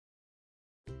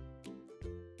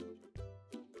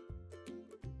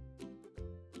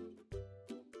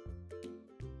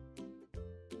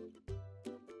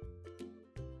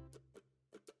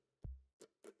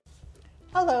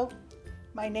Hello,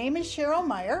 my name is Cheryl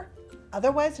Meyer,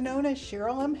 otherwise known as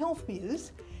Cheryl M. Health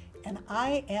Muse, and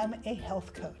I am a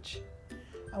health coach.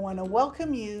 I want to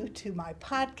welcome you to my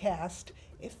podcast,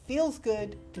 It Feels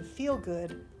Good to Feel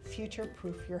Good,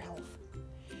 Future-Proof Your Health.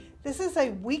 This is a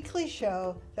weekly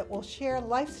show that will share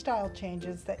lifestyle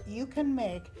changes that you can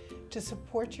make to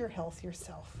support your health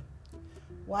yourself.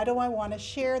 Why do I want to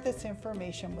share this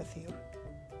information with you?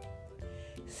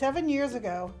 7 years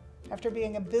ago, after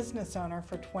being a business owner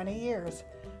for 20 years,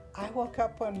 I woke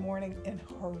up one morning in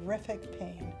horrific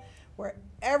pain where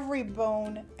every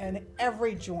bone and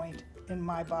every joint in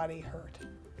my body hurt.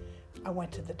 I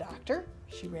went to the doctor,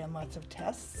 she ran lots of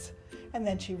tests, and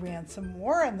then she ran some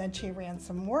more, and then she ran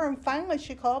some more, and finally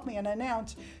she called me and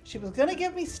announced she was going to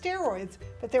give me steroids,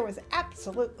 but there was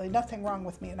absolutely nothing wrong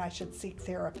with me and I should seek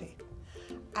therapy.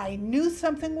 I knew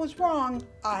something was wrong,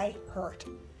 I hurt.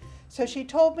 So she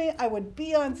told me I would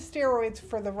be on steroids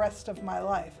for the rest of my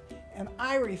life, and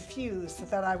I refused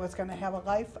that I was going to have a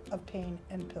life of pain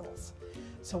and pills.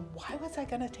 So why was I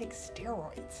going to take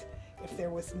steroids if there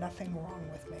was nothing wrong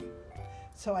with me?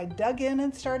 So I dug in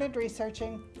and started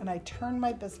researching, and I turned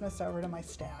my business over to my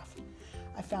staff.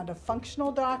 I found a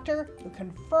functional doctor who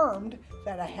confirmed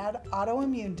that I had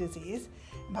autoimmune disease.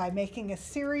 By making a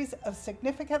series of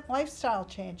significant lifestyle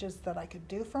changes that I could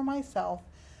do for myself,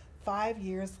 5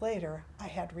 years later, I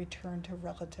had returned to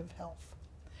relative health.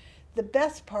 The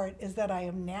best part is that I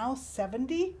am now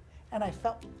 70, and I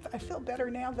feel better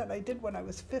now than I did when I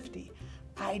was 50.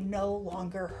 I no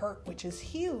longer hurt, which is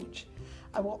huge.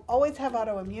 I will always have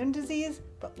autoimmune disease,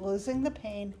 but losing the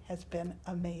pain has been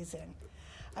amazing.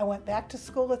 I went back to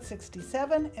school at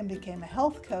 67 and became a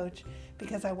health coach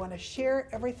because I want to share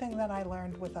everything that I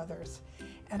learned with others.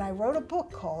 And I wrote a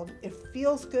book called It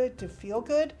Feels Good to Feel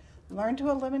Good, Learn to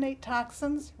Eliminate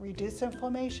Toxins, Reduce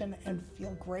Inflammation, and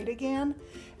Feel Great Again,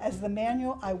 as the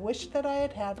manual I wish that I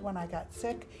had had when I got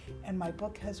sick, and my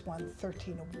book has won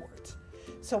 13 awards.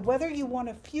 So whether you want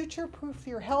to future-proof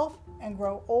your health and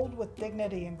grow old with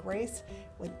dignity and grace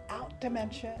without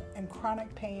dementia and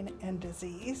chronic pain and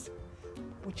disease,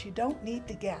 which you don't need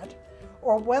to get,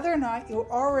 or whether or not you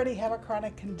already have a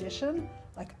chronic condition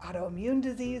like autoimmune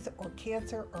disease or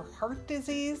cancer or heart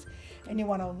disease, and you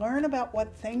want to learn about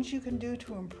what things you can do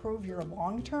to improve your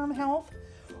long-term health,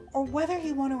 or whether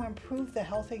you want to improve the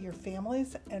health of your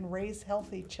families and raise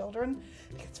healthy children,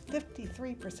 because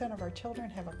 53% of our children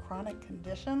have a chronic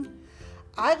condition,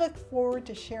 I look forward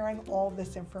to sharing all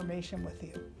this information with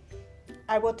you.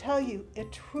 I will tell you,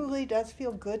 it truly does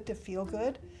feel good to feel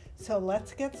good, so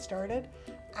let's get started.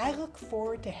 I look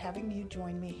forward to having you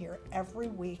join me here every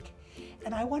week,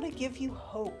 and I want to give you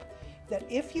hope that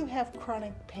if you have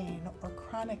chronic pain or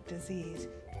chronic disease,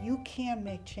 you can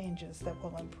make changes that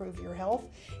will improve your health.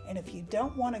 And if you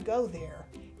don't want to go there,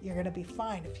 you're going to be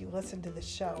fine if you listen to the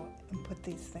show and put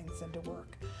these things into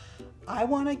work. I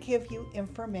want to give you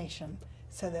information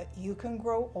so that you can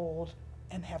grow old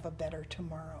and have a better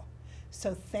tomorrow.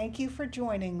 So thank you for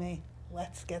joining me.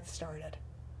 Let's get started.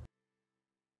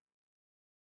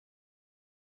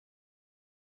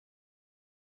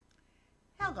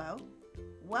 Hello.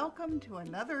 Welcome to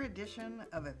another edition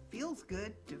of It Feels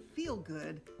Good to Feel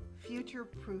Good,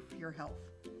 Future-Proof Your Health.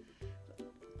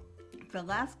 The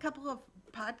last couple of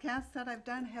podcasts that I've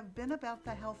done have been about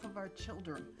the health of our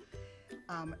children.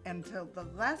 And so the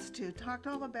last two talked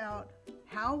all about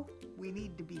how we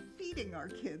need to be feeding our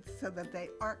kids so that they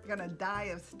aren't going to die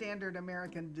of standard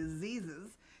American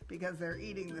diseases because they're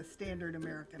eating the standard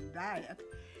American diet.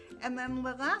 And then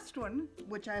the last one,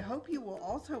 which I hope you will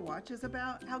also watch, is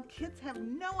about how kids have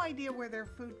no idea where their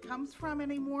food comes from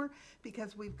anymore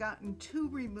because we've gotten too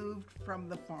removed from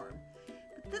the farm.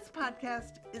 But this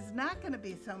podcast is not going to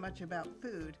be so much about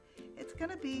food. It's going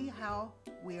to be how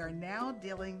we are now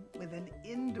dealing with an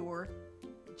indoor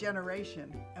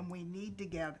generation, and we need to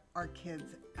get our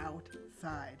kids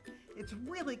outside. It's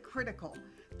really critical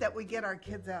that we get our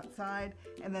kids outside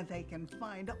and that they can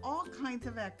find all kinds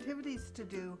of activities to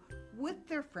do with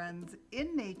their friends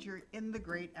in nature in the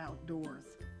great outdoors.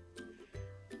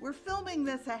 We're filming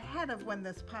this ahead of when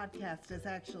this podcast is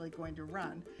actually going to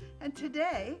run, and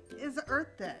today is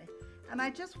Earth Day. And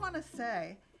I just want to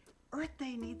say, Earth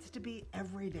Day needs to be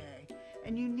every day.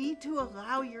 And you need to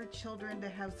allow your children to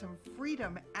have some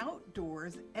freedom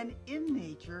outdoors and in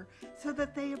nature so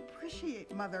that they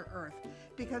appreciate Mother Earth,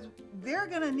 because they're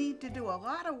going to need to do a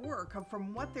lot of work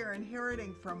from what they're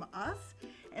inheriting from us.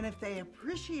 And if they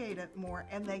appreciate it more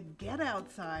and they get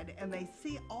outside and they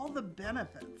see all the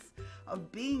benefits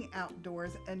of being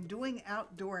outdoors and doing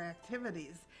outdoor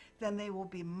activities, then they will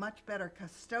be much better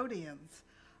custodians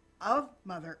of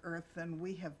Mother Earth than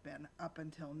we have been up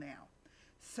until now.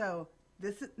 So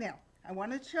now, I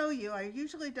want to show you, I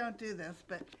usually don't do this,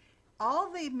 but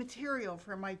all the material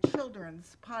for my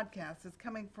children's podcast is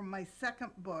coming from my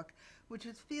second book, which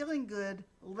is Feeling Good,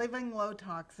 Living Low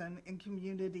Toxin in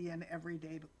Community and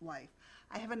Everyday Life.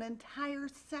 I have an entire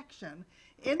section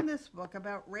in this book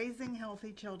about raising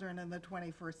healthy children in the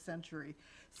 21st century.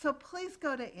 So please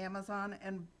go to Amazon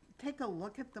and take a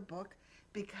look at the book,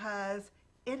 because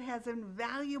it has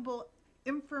invaluable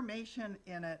information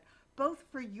in it, both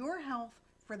for your health,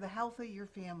 for the health of your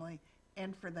family,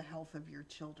 and for the health of your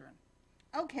children.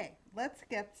 Okay, let's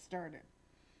get started.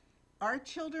 Our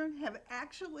children have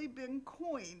actually been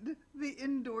coined the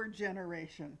indoor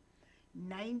generation.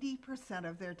 90%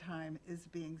 of their time is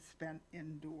being spent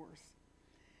indoors.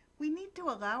 We need to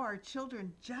allow our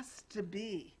children just to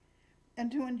be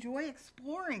and to enjoy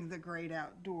exploring the great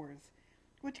outdoors,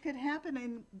 which could happen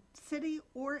in city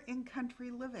or in country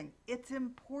living. It's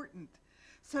important.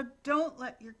 So don't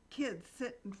let your kids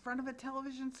sit in front of a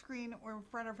television screen or in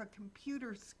front of a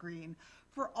computer screen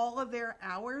for all of their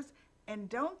hours, and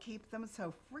don't keep them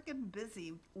so freaking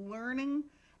busy learning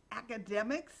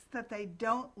academics that they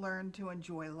don't learn to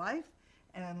enjoy life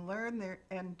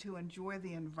and to enjoy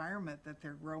the environment that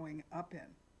they're growing up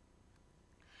in.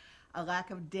 A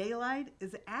lack of daylight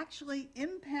is actually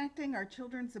impacting our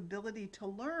children's ability to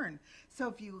learn. So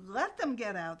if you let them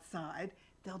get outside,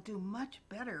 they'll do much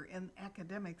better in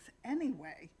academics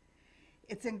anyway.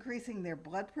 It's increasing their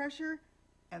blood pressure,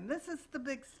 and this is the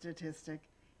big statistic.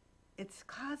 It's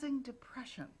causing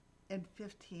depression in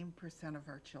 15% of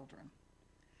our children.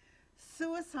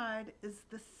 Suicide is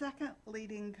the second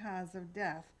leading cause of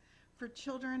death for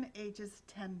children ages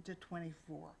 10 to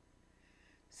 24.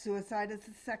 Suicide is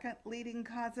the second leading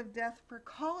cause of death for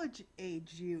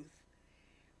college-age youth.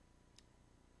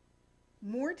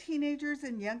 More teenagers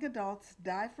and young adults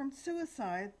die from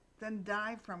suicide than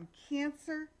die from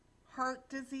cancer, heart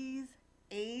disease,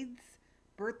 AIDS,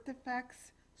 birth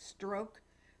defects, stroke,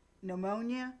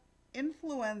 pneumonia,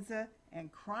 influenza,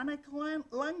 and chronic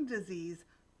lung disease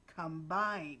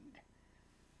combined.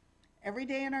 Every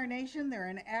day in our nation, there are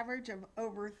an average of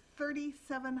over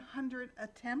 3,700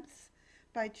 attempts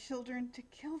by children to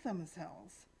kill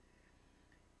themselves.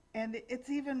 And it's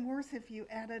even worse if you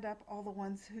added up all the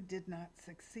ones who did not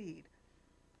succeed.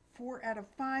 4 out of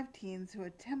 5 teens who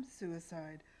attempt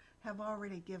suicide have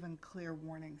already given clear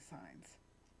warning signs.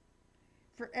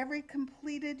 For every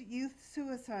completed youth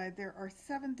suicide, there are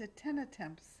 7 to 10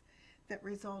 attempts that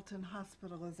result in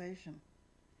hospitalization.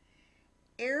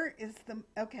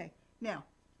 Now,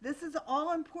 this is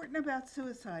all important about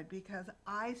suicide because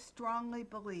I strongly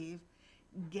believe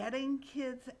getting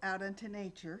kids out into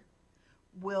nature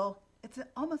it's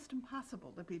almost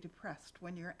impossible to be depressed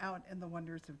when you're out in the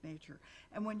wonders of nature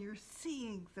and when you're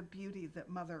seeing the beauty that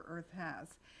Mother Earth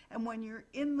has, and when you're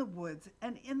in the woods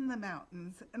and in the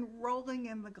mountains and rolling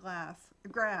in the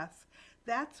grass.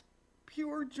 That's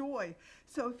pure joy.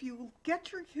 So if you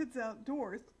get your kids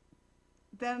outdoors,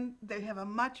 then they have a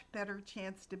much better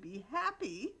chance to be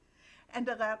happy and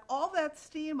to let all that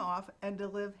steam off and to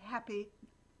live happy,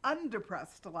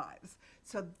 undepressed lives.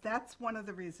 So that's one of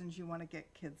the reasons you want to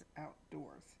get kids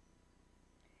outdoors.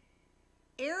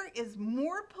 Air is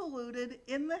more polluted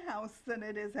in the house than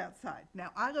it is outside.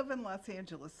 Now, I live in Los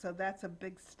Angeles, so that's a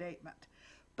big statement.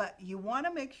 But you want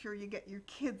to make sure you get your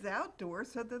kids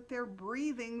outdoors so that they're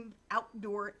breathing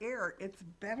outdoor air. It's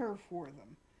better for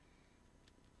them.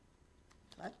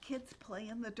 Let kids play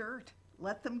in the dirt.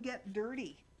 Let them get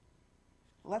dirty.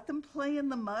 Let them play in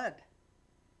the mud.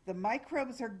 The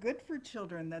microbes are good for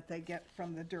children that they get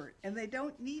from the dirt, and they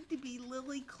don't need to be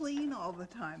lily clean all the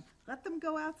time. Let them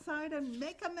go outside and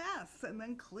make a mess and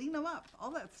then clean them up.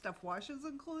 All that stuff washes,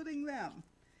 including them.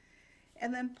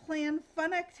 And then plan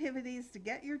fun activities to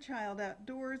get your child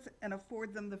outdoors and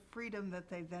afford them the freedom that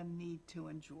they then need to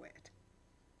enjoy it.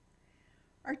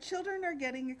 Our children are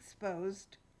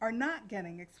not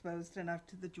getting exposed enough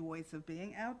to the joys of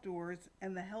being outdoors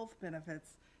and the health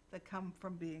benefits that come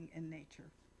from being in nature.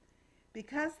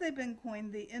 Because they've been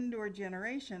coined the indoor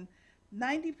generation,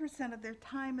 90% of their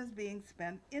time is being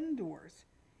spent indoors.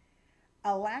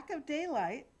 A lack of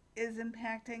daylight is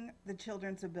impacting the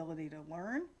children's ability to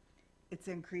learn. It's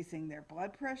increasing their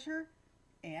blood pressure.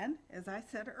 And, as I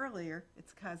said earlier,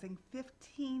 it's causing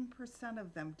 15%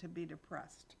 of them to be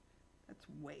depressed. That's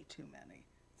way too many.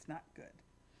 It's not good.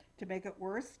 To make it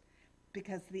worse,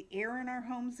 because the air in our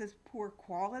homes is poor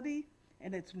quality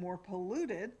and it's more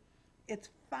polluted, It's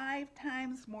 5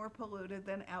 times more polluted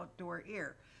than outdoor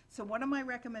air. So one of my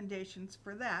recommendations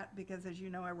for that, because as you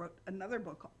know, I wrote another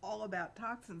book all about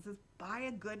toxins, is buy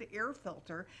a good air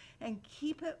filter and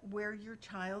keep it where your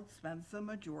child spends the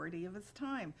majority of his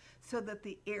time so that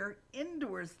the air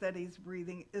indoors that he's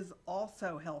breathing is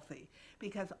also healthy.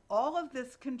 Because all of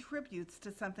this contributes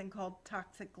to something called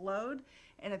toxic load,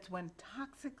 and it's when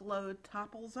toxic load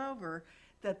topples over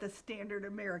that the standard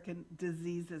American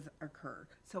diseases occur.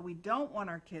 So we don't want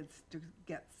our kids to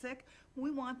get sick.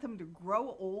 We want them to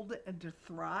grow old and to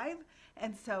thrive.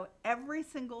 And so every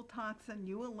single toxin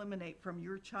you eliminate from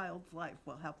your child's life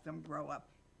will help them grow up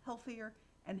healthier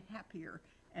and happier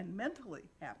and mentally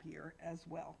happier as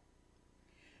well.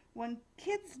 When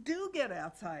kids do get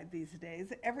outside these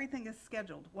days, everything is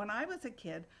scheduled. When I was a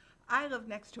kid, I lived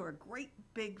next to a great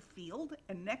big field,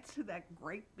 and next to that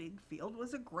great big field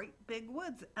was a great big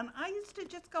woods. And I used to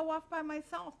just go off by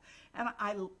myself. And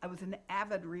I was an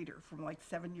avid reader from like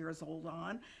 7 years old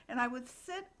on, and I would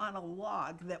sit on a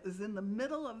log that was in the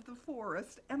middle of the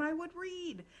forest, and I would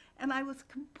read. And I was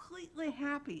completely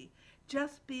happy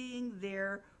just being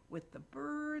there with the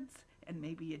birds, and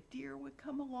maybe a deer would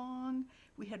come along.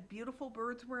 We had beautiful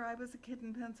birds where I was a kid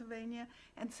in Pennsylvania.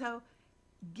 And so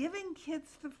giving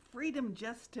kids the freedom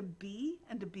just to be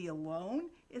and to be alone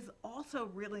is also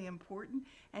really important,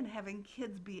 and having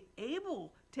kids be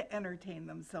able to entertain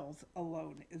themselves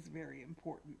alone is very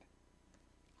important.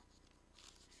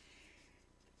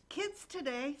 Kids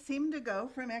today seem to go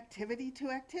from activity to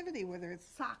activity, whether it's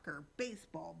soccer,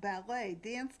 baseball, ballet,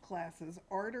 dance classes,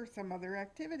 art, or some other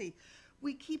activity.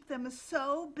 We keep them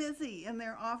so busy in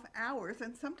their off hours,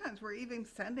 and sometimes we're even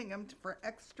sending them for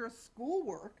extra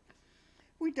schoolwork.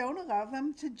 We don't allow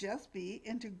them to just be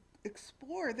and to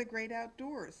explore the great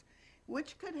outdoors,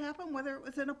 which could happen whether it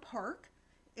was in a park,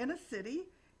 in a city,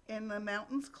 in the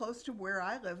mountains close to where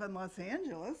I live in Los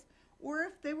Angeles, or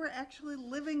if they were actually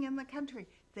living in the country.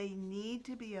 They need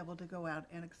to be able to go out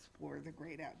and explore the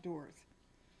great outdoors.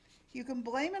 You can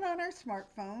blame it on our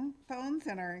smartphones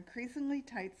and our increasingly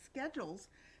tight schedules,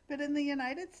 but in the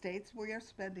United States, we are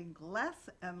spending less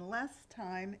and less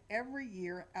time every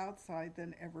year outside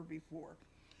than ever before.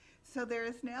 So there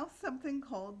is now something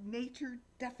called nature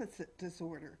deficit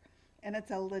disorder, and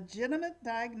it's a legitimate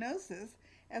diagnosis,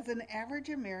 as an average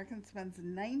American spends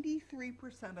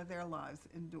 93% of their lives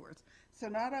indoors. So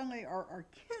not only are our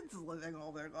kids living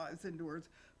all their lives indoors,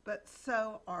 but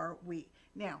so are we.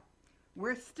 Now,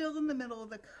 we're still in the middle of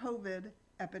the COVID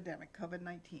epidemic,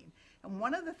 COVID-19. And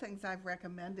one of the things I've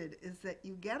recommended is that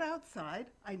you get outside.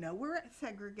 I know we're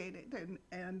segregated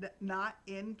and not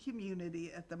in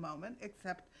community at the moment,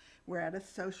 except we're at a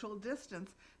social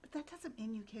distance, but that doesn't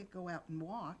mean you can't go out and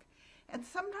walk. And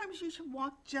sometimes you should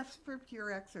walk just for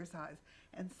pure exercise.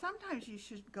 And sometimes you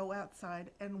should go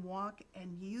outside and walk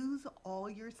and use all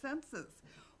your senses.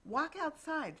 Walk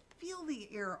outside, feel the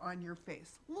air on your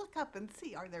face. Look up and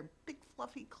see, are there big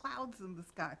fluffy clouds in the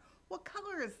sky? What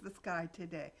color is the sky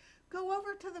today? Go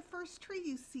over to the first tree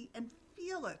you see and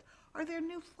feel it. Are there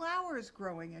new flowers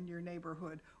growing in your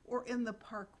neighborhood or in the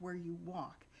park where you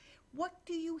walk? What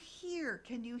do you hear?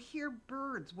 Can you hear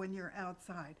birds when you're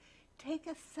outside? Take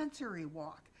a sensory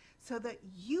walk so that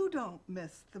you don't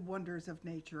miss the wonders of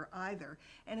nature either.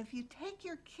 And if you take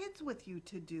your kids with you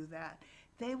to do that,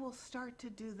 they will start to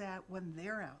do that when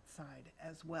they're outside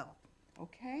as well.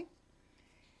 Okay?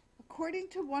 According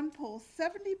to one poll,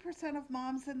 70% of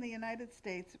moms in the United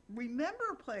States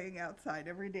remember playing outside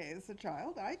every day as a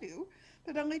child. I do.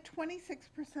 But only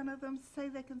 26% of them say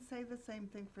they can say the same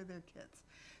thing for their kids.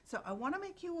 So I want to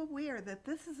make you aware that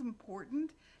this is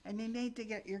important, and you need to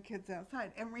get your kids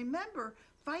outside. And remember,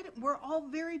 we're all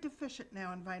very deficient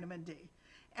now in vitamin D.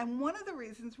 And one of the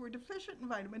reasons we're deficient in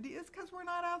vitamin D is because we're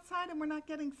not outside and we're not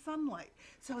getting sunlight.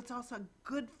 So it's also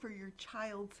good for your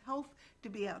child's health to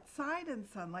be outside in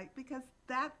sunlight, because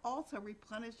that also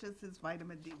replenishes his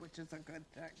vitamin D, which is a good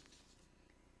thing.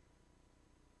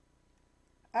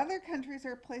 Other countries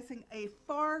are placing a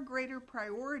far greater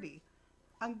priority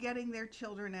on getting their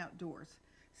children outdoors.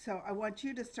 So I want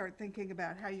you to start thinking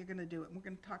about how you're going to do it. And we're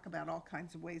going to talk about all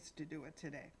kinds of ways to do it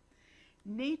today.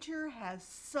 Nature has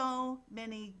so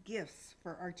many gifts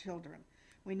for our children.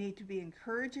 We need to be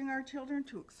encouraging our children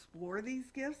to explore these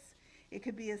gifts. It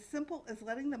could be as simple as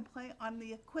letting them play on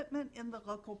the equipment in the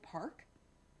local park.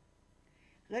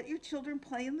 Let your children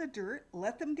play in the dirt.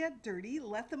 Let them get dirty.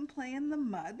 Let them play in the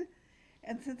mud.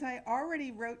 And since I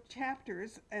already wrote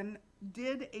chapters and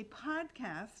did a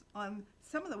podcast on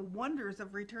some of the wonders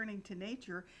of returning to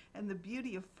nature and the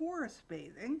beauty of forest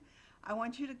bathing, I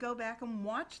want you to go back and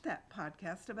watch that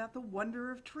podcast about the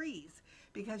wonder of trees,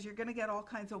 because you're going to get all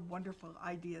kinds of wonderful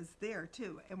ideas there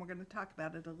too. And we're going to talk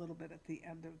about it a little bit at the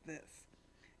end of this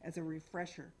as a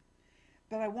refresher.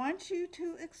 But I want you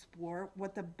to explore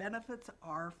what the benefits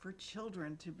are for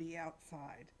children to be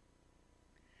outside.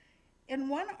 In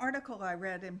one article I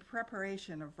read in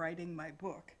preparation of writing my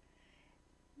book,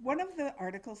 one of the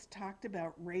articles talked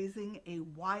about raising a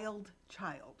wild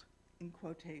child, in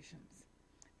quotations.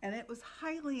 And it was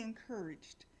highly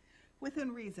encouraged,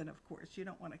 within reason, of course. You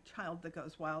don't want a child that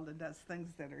goes wild and does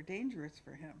things that are dangerous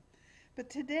for him. But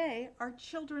today, our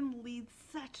children lead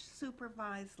such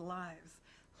supervised lives.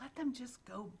 Let them just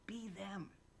go be them.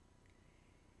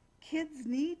 Kids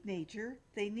need nature,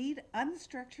 they need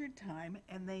unstructured time,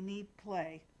 and they need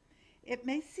play. It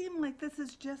may seem like this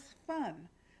is just fun,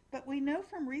 but we know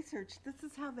from research this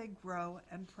is how they grow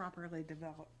and properly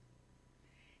develop.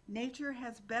 Nature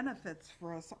has benefits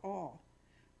for us all.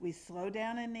 We slow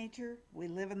down in nature, we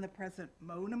live in the present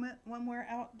moment when we're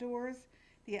outdoors.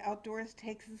 The outdoors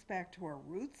takes us back to our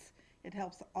roots. It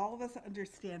helps all of us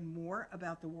understand more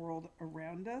about the world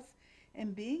around us.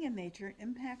 And being in nature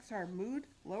impacts our mood,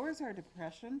 lowers our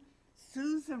depression,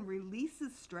 soothes and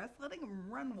releases stress. Letting them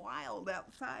run wild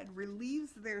outside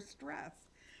relieves their stress,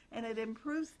 and it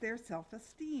improves their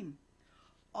self-esteem.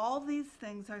 All these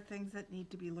things are things that need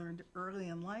to be learned early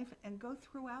in life and go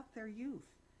throughout their youth.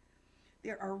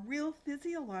 There are real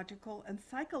physiological and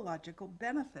psychological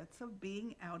benefits of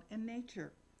being out in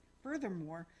nature.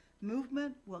 Furthermore,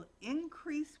 movement will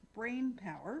increase brain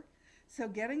power, so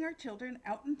getting our children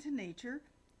out into nature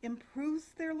improves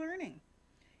their learning.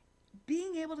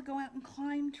 Being able to go out and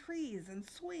climb trees and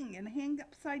swing and hang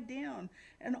upside down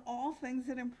and all things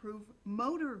that improve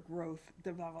motor growth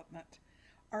development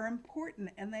are important,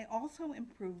 and they also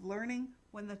improve learning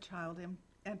when the child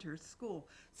enters school.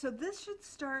 So this should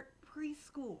start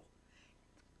preschool.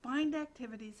 Find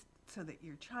activities so that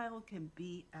your child can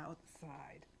be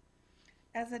outside.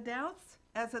 As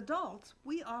adults,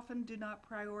 we often do not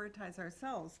prioritize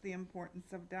ourselves the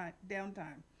importance of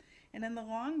downtime. And in the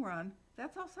long run,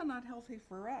 that's also not healthy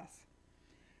for us.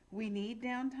 We need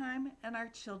downtime, and our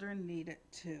children need it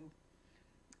too.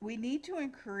 We need to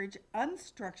encourage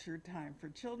unstructured time for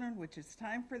children, which is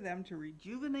time for them to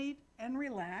rejuvenate and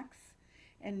relax,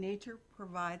 and nature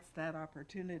provides that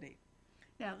opportunity.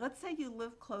 Now, let's say you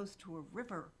live close to a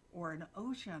river or an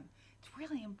ocean. It's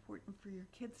really important for your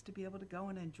kids to be able to go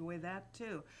and enjoy that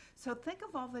too. So think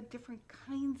of all the different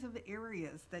kinds of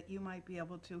areas that you might be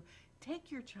able to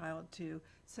take your child to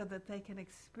so that they can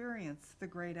experience the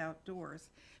great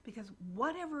outdoors. Because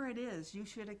whatever it is, you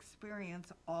should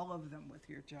experience all of them with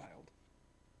your child.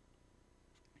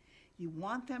 You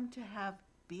want them to have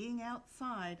being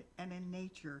outside and in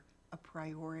nature a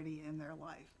priority in their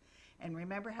life. And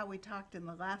remember how we talked in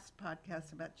the last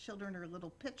podcast about children are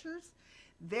little pitchers?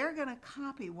 They're going to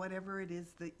copy whatever it is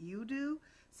that you do.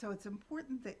 So it's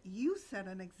important that you set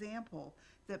an example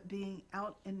that being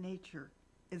out in nature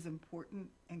is important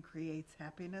and creates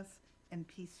happiness and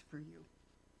peace for you.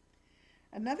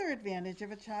 Another advantage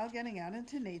of a child getting out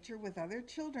into nature with other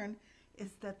children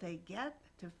is that they get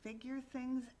to figure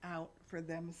things out for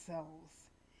themselves.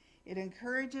 It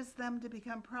encourages them to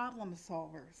become problem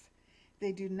solvers.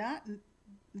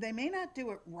 They may not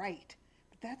do it right,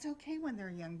 but that's okay when they're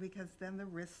young because then the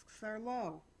risks are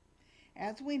low.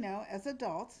 As we know, as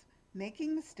adults,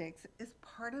 making mistakes is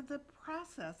part of the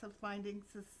process of finding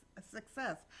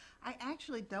success. I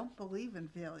actually don't believe in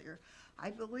failure. I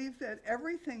believe that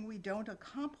everything we don't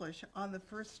accomplish on the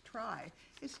first try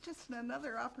is just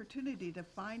another opportunity to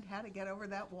find how to get over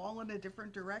that wall in a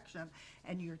different direction,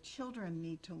 and your children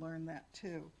need to learn that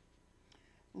too.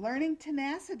 Learning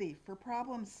tenacity for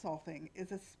problem solving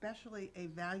is especially a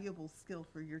valuable skill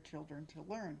for your children to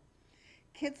learn.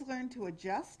 Kids learn to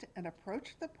adjust and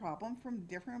approach the problem from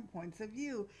different points of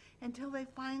view until they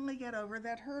finally get over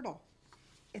that hurdle.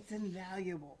 It's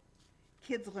invaluable.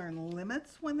 Kids learn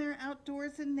limits when they're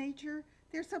outdoors in nature.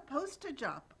 They're supposed to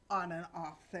jump on and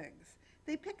off things.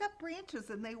 They pick up branches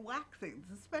and they whack things,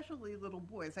 especially little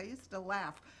boys. I used to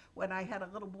laugh when I had a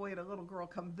little boy and a little girl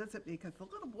come visit me because the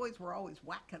little boys were always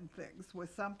whacking things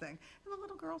with something, and the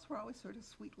little girls were always sort of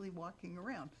sweetly walking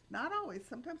around. Not always.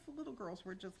 Sometimes the little girls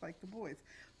were just like the boys.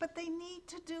 But they need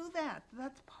to do that.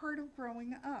 That's part of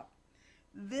growing up.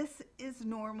 This is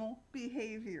normal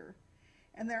behavior.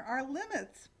 And there are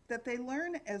limits that they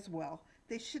learn as well.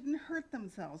 They shouldn't hurt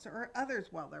themselves or others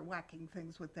while they're whacking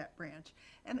things with that branch.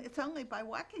 And it's only by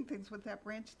whacking things with that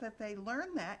branch that they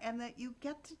learn that and that you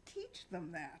get to teach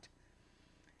them that.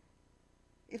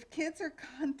 If kids are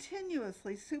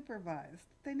continuously supervised,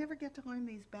 they never get to learn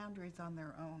these boundaries on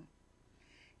their own.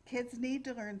 Kids need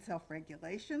to learn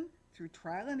self-regulation. Through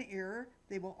trial and error,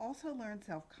 they will also learn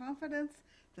self-confidence,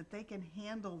 that they can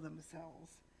handle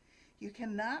themselves. You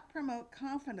cannot promote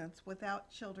confidence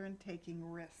without children taking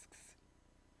risks.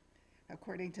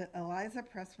 According to Eliza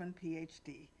Pressman,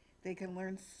 PhD, they can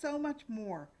learn so much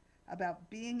more about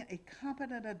being a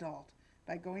competent adult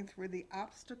by going through the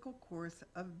obstacle course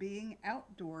of being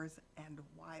outdoors and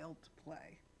wild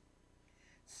play.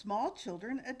 Small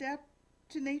children adapt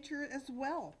to nature as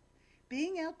well.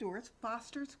 Being outdoors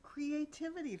fosters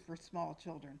creativity for small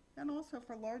children and also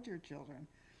for larger children.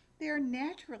 They are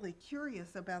naturally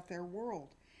curious about their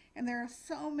world, and there are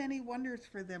so many wonders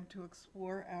for them to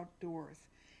explore outdoors.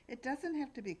 It doesn't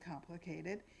have to be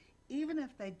complicated, even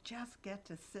if they just get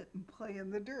to sit and play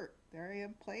in the dirt. There I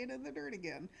am playing in the dirt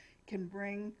again, can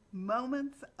bring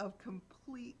moments of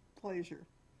complete pleasure.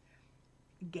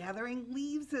 Gathering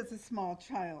leaves as a small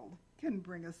child can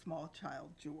bring a small child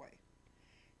joy.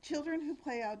 Children who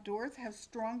play outdoors have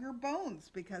stronger bones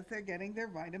because they're getting their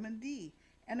vitamin D.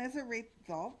 And as a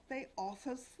result, they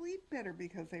also sleep better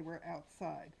because they were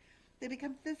outside. They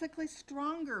become physically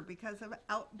stronger because of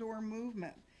outdoor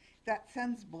movement. That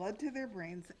sends blood to their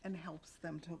brains and helps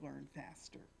them to learn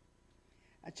faster.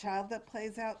 A child that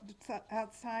plays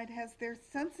outside has their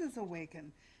senses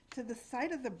awakened to the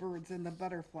sight of the birds and the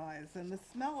butterflies and the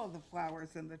smell of the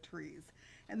flowers and the trees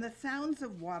and the sounds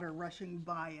of water rushing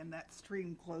by in that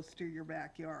stream close to your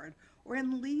backyard or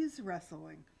in leaves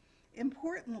rustling.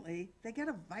 Importantly, they get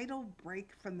a vital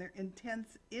break from their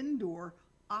intense indoor,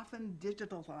 often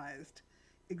digitalized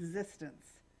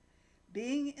existence.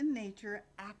 Being in nature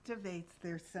activates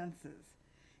their senses.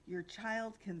 Your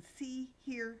child can see,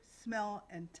 hear, smell,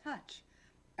 and touch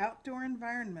outdoor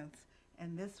environments,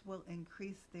 and this will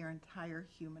increase their entire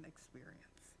human experience.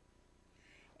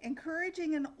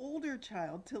 Encouraging an older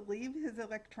child to leave his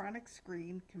electronic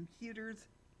screen, computers,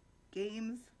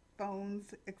 games,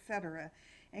 phones, etc.,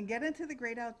 and get into the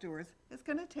great outdoors is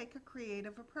going to take a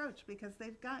creative approach because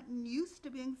they've gotten used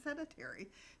to being sedentary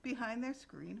behind their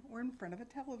screen or in front of a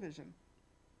television.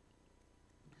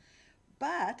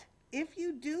 But if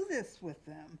you do this with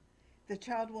them, the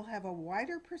child will have a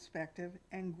wider perspective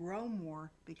and grow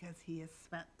more because he has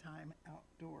spent time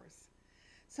outdoors.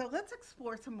 So let's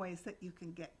explore some ways that you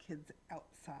can get kids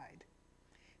outside.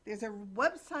 There's a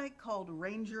website called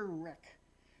Ranger Rick,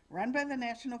 run by the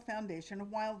National Foundation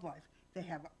of Wildlife. They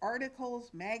have articles,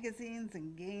 magazines,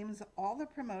 and games, all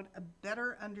that promote a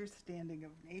better understanding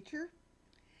of nature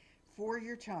for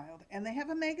your child. And they have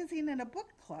a magazine and a book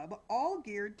club, all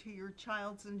geared to your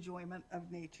child's enjoyment of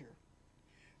nature.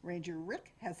 Ranger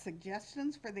Rick has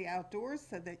suggestions for the outdoors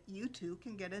so that you too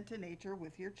can get into nature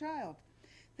with your child.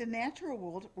 The natural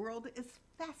world is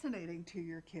fascinating to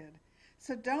your kid,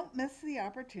 so don't miss the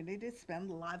opportunity to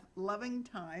spend loving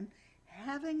time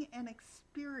having an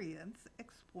experience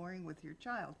exploring with your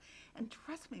child. And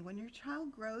trust me, when your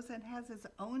child grows and has his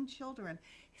own children,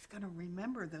 he's going to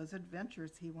remember those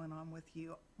adventures he went on with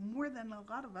you more than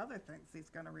a lot of other things he's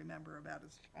going to remember about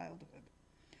his childhood.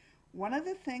 One of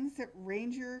the things that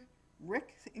Ranger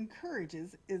Rick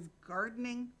encourages is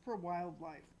gardening for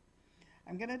wildlife.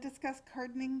 I'm going to discuss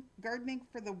gardening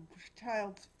for the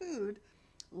child's food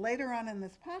later on in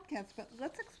this podcast, but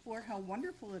let's explore how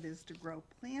wonderful it is to grow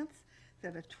plants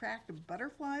that attract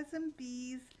butterflies and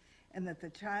bees and that the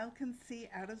child can see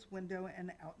out his window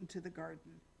and out into the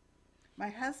garden. My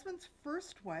husband's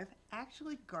first wife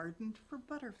actually gardened for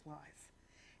butterflies,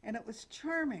 and it was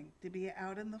charming to be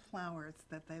out in the flowers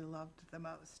that they loved the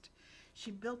most.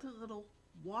 She built a little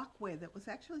walkway that was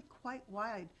actually quite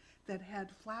wide that had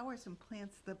flowers and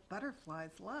plants that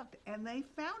butterflies loved, and they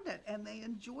found it and they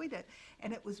enjoyed it,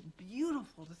 and it was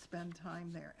beautiful to spend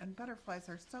time there. And butterflies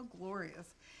are so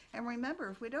glorious. And remember,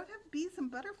 if we don't have bees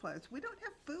and butterflies, we don't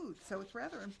have food, so it's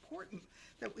rather important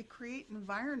that we create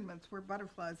environments where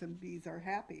butterflies and bees are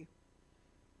happy.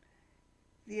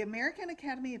 The American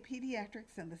Academy of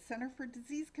Pediatrics and the Center for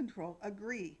Disease Control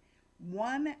agree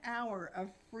 1 hour of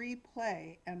free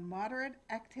play and moderate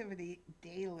activity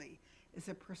daily is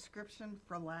a prescription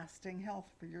for lasting health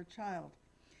for your child.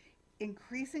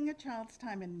 Increasing a child's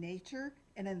time in nature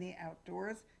and in the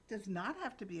outdoors does not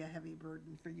have to be a heavy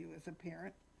burden for you as a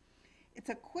parent. It's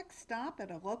a quick stop at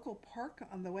a local park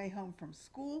on the way home from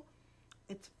school.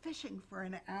 It's fishing for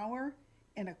an hour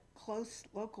in a close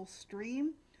local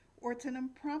stream, or it's an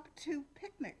impromptu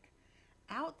picnic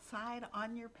outside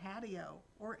on your patio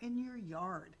or in your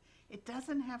yard. It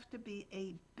doesn't have to be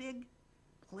a big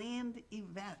planned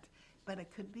event, but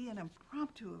it could be an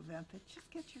impromptu event that just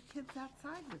gets your kids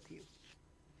outside with you.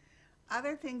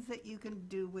 Other things that you can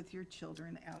do with your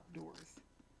children outdoors.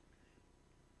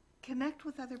 Connect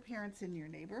with other parents in your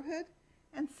neighborhood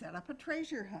and set up a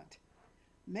treasure hunt.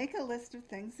 Make a list of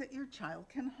things that your child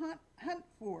can hunt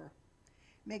for.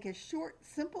 Make a short,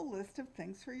 simple list of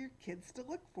things for your kids to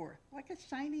look for, like a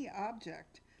shiny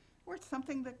object or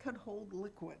something that could hold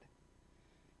liquid.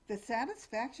 The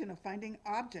satisfaction of finding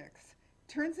objects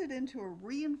turns it into a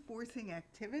reinforcing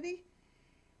activity,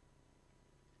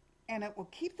 and it will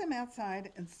keep them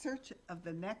outside in search of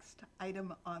the next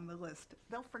item on the list.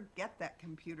 They'll forget that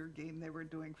computer game they were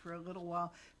doing for a little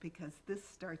while because this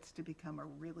starts to become a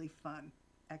really fun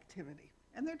activity.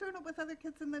 And they're doing it with other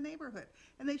kids in the neighborhood,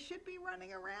 and they should be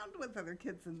running around with other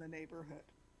kids in the neighborhood.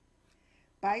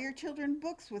 Buy your children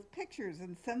books with pictures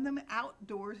and send them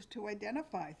outdoors to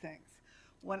identify things.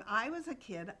 When I was a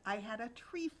kid, I had a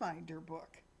tree finder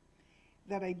book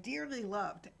that I dearly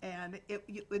loved, and it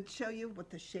would show you what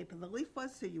the shape of the leaf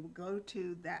was, so you would go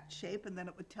to that shape, and then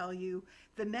it would tell you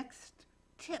the next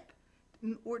tip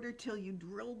in order till you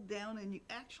drilled down and you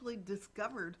actually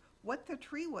discovered what the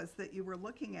tree was that you were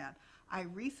looking at. I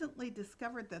recently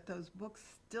discovered that those books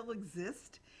still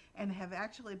exist and have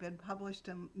actually been published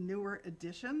in newer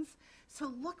editions.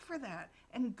 So look for that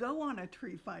and go on a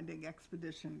tree finding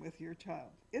expedition with your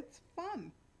child. It's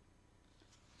fun.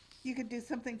 You could do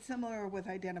something similar with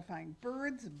identifying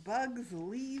birds, bugs,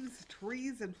 leaves,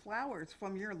 trees, and flowers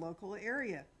from your local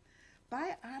area.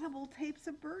 Buy audible tapes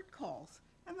of bird calls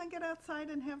and then get outside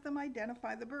and have them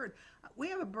identify the bird. We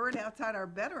have a bird outside our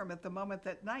bedroom at the moment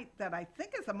at night that I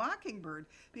think is a mockingbird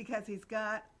because he's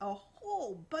got a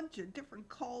whole bunch of different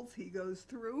calls he goes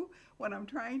through when I'm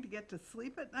trying to get to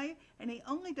sleep at night, and he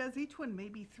only does each one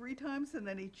maybe 3 times and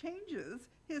then he changes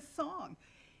his song.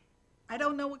 I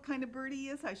don't know what kind of bird he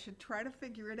is. I should try to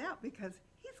figure it out because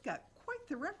he's got quite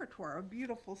the repertoire of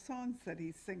beautiful songs that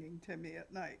he's singing to me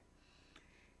at night.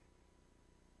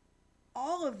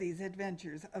 All of these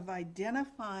adventures of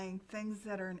identifying things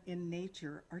that are in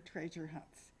nature are treasure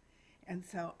hunts. And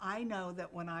so I know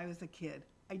that when I was a kid,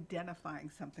 identifying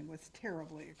something was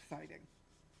terribly exciting.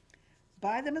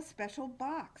 Buy them a special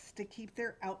box to keep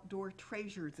their outdoor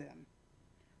treasures in.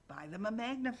 Buy them a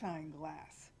magnifying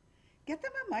glass. Get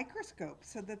them a microscope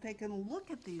so that they can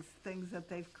look at these things that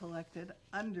they've collected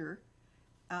under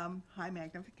high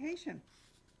magnification.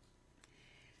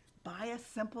 Buy a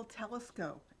simple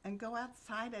telescope and go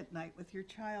outside at night with your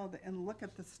child and look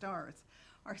at the stars.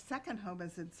 Our second home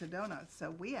is in Sedona,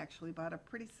 so we actually bought a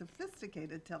pretty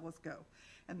sophisticated telescope,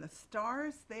 and the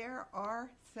stars there are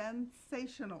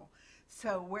sensational.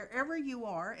 So wherever you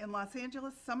are in Los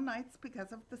Angeles, some nights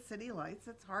because of the city lights,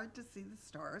 it's hard to see the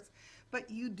stars, but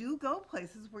you do go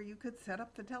places where you could set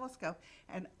up the telescope.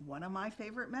 And one of my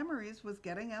favorite memories was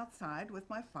getting outside with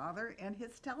my father and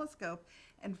his telescope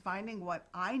and finding what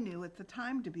I knew at the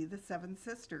time to be the Seven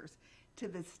Sisters. To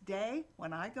this day,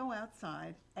 when I go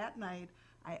outside at night,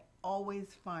 I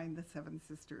always find the Seven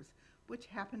Sisters, which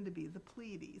happen to be the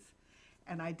Pleiades.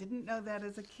 And I didn't know that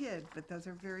as a kid, but those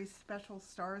are very special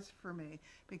stars for me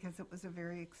because it was a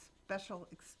very special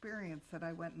experience that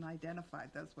I went and identified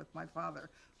those with my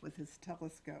father with his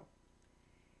telescope.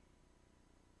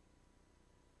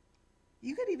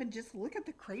 You could even just look at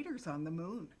the craters on the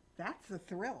moon. That's a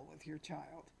thrill with your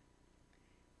child.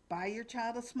 Buy your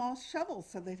child a small shovel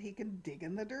so that he can dig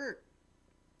in the dirt.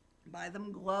 Buy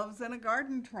them gloves and a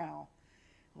garden trowel.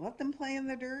 Let them play in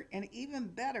the dirt, and even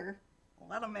better,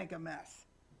 let them make a mess.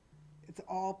 It's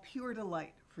all pure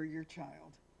delight for your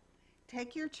child.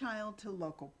 Take your child to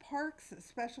local parks,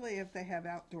 especially if they have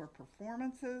outdoor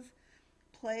performances,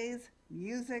 plays,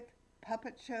 music,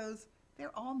 puppet shows.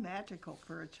 They're all magical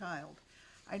for a child.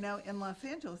 I know in Los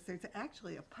Angeles there's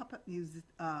actually a puppet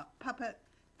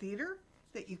theater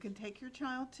that you can take your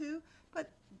child to,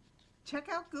 but check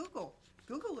out Google.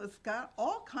 Google has got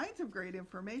all kinds of great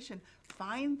information.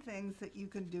 Find things that you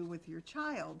can do with your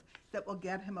child that will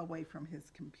get him away from his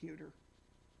computer.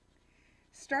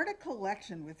 Start a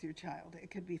collection with your child.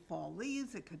 It could be fall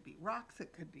leaves, it could be rocks,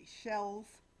 it could be shells.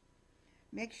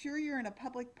 Make sure you're in a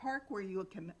public park where you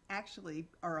can actually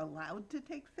are allowed to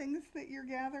take things that you're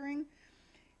gathering.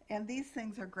 And these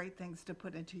things are great things to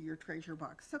put into your treasure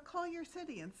box. So call your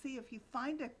city and see if you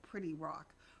find a pretty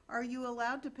rock. Are you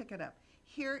allowed to pick it up?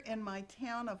 Here in my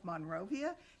town of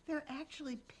Monrovia, they're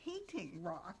actually painting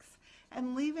rocks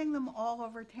and leaving them all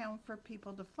over town for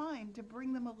people to find to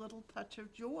bring them a little touch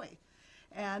of joy.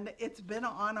 And it's been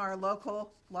on our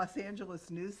local Los Angeles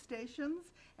news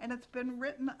stations, and it's been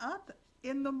written up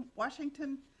in the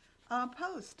Washington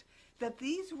Post. that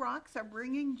these rocks are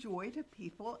bringing joy to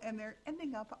people, and they're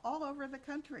ending up all over the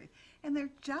country. And they're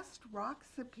just rocks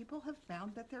that people have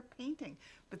found that they're painting.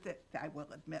 But that, I will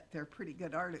admit, they're pretty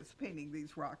good artists painting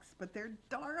these rocks, but they're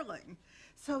darling.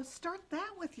 So start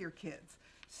that with your kids.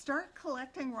 Start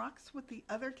collecting rocks with the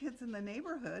other kids in the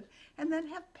neighborhood, and then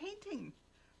have painting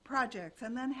projects,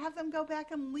 and then have them go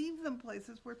back and leave them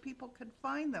places where people can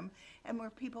find them and where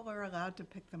people are allowed to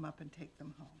pick them up and take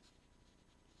them home.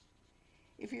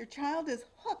 If your child is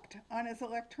hooked on his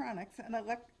electronics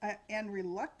and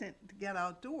reluctant to get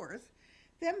outdoors,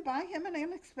 then buy him an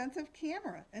inexpensive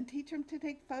camera and teach him to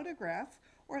take photographs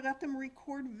or let them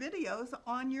record videos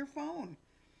on your phone.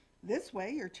 This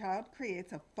way, your child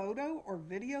creates a photo or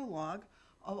video log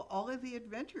of all of the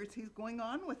adventures he's going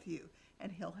on with you,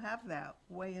 and he'll have that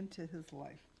way into his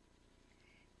life.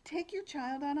 Take your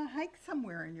child on a hike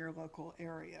somewhere in your local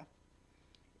area.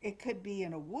 It could be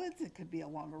in a woods, it could be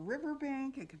along a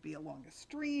riverbank, it could be along a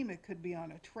stream, it could be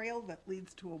on a trail that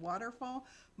leads to a waterfall.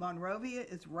 Monrovia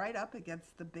is right up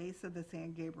against the base of the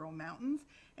San Gabriel Mountains,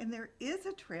 and there is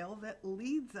a trail that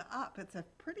leads up. It's a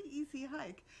pretty easy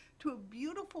hike to a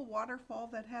beautiful waterfall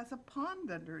that has a pond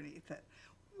underneath it.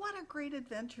 What a great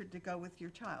adventure to go with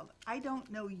your child. I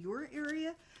don't know your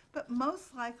area, but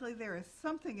most likely there is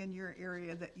something in your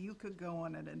area that you could go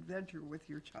on an adventure with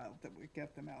your child that would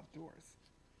get them outdoors.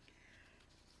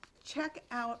 Check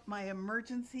out my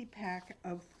emergency pack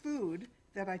of food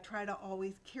that I try to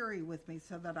always carry with me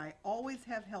so that I always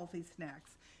have healthy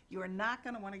snacks. You are not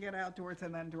going to want to get outdoors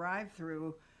and then drive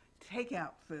through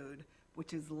takeout food,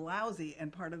 which is lousy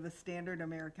and part of the standard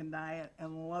American diet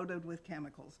and loaded with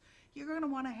chemicals. You're going to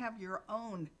want to have your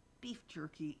own beef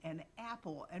jerky and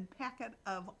apple and packet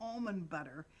of almond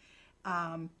butter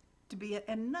and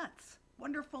nuts.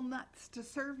 Wonderful nuts to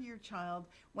serve your child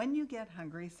when you get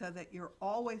hungry so that you're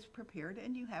always prepared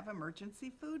and you have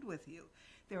emergency food with you.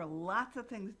 There are lots of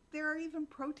things. There are even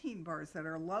protein bars that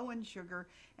are low in sugar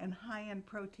and high in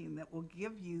protein that will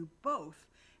give you both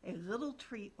a little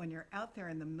treat when you're out there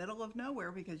in the middle of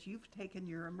nowhere because you've taken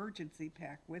your emergency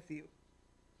pack with you.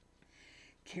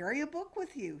 Carry a book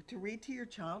with you to read to your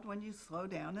child when you slow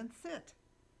down and sit.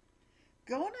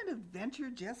 Go on an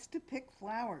adventure just to pick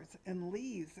flowers and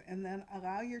leaves and then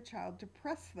allow your child to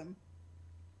press them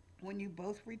when you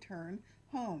both return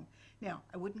home. Now,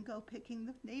 I wouldn't go picking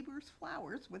the neighbor's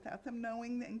flowers without them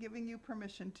knowing and giving you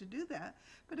permission to do that.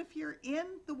 But if you're in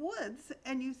the woods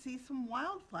and you see some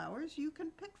wildflowers, you can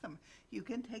pick them. You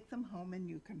can take them home and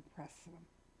you can press them.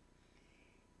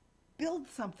 Build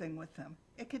something with them.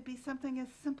 It could be something as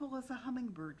simple as a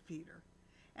hummingbird feeder.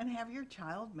 And have your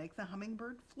child make the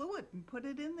hummingbird fluid and put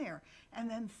it in there, and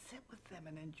then sit with them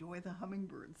and enjoy the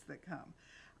hummingbirds that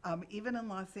come. Even in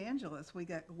Los Angeles, we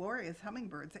get glorious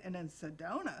hummingbirds, and in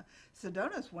Sedona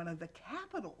is one of the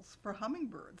capitals for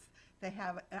hummingbirds. They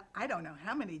have, I don't know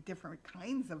how many different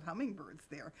kinds of hummingbirds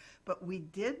there, but we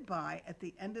did buy at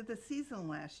the end of the season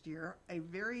last year a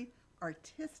very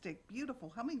artistic,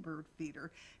 beautiful hummingbird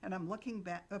feeder, and I'm looking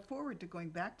forward to going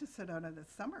back to Sedona this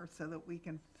summer so that we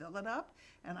can fill it up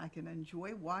and I can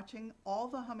enjoy watching all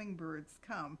the hummingbirds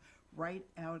come right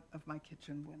out of my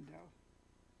kitchen window.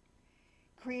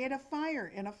 Create a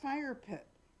fire in a fire pit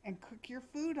and cook your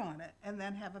food on it and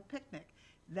then have a picnic.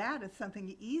 That is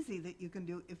something easy that you can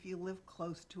do if you live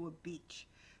close to a beach.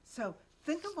 So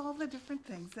think of all the different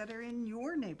things that are in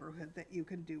your neighborhood that you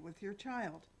can do with your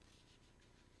child.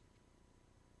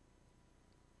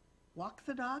 Walk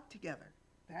the dog together.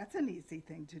 That's an easy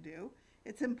thing to do.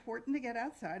 It's important to get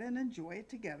outside and enjoy it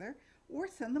together, or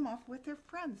send them off with their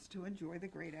friends to enjoy the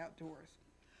great outdoors.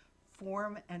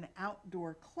 Form an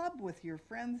outdoor club with your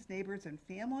friends, neighbors, and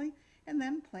family, and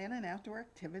then plan an outdoor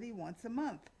activity once a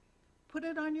month. Put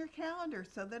it on your calendar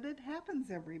so that it happens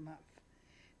every month.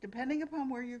 Depending upon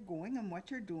where you're going and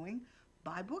what you're doing,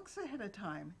 buy books ahead of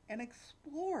time and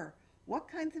explore what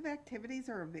kinds of activities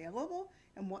are available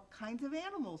and what kinds of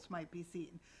animals might be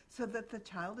seen, so that the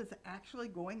child is actually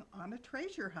going on a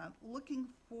treasure hunt looking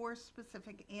for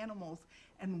specific animals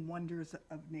and wonders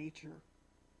of nature.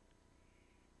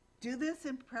 Do this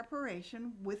in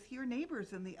preparation with your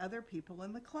neighbors and the other people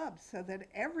in the club so that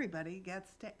everybody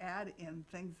gets to add in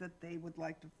things that they would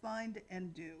like to find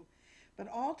and do. But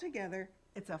altogether,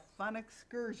 it's a fun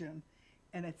excursion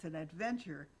and it's an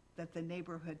adventure that the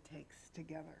neighborhood takes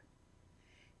together.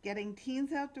 Getting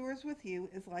teens outdoors with you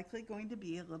is likely going to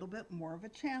be a little bit more of a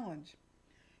challenge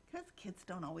because kids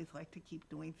don't always like to keep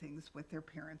doing things with their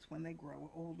parents when they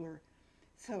grow older.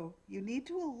 So you need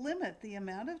to limit the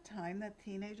amount of time that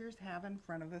teenagers have in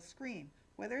front of a screen,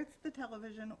 whether it's the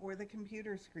television or the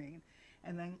computer screen,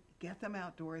 and then get them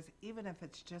outdoors, even if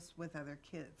it's just with other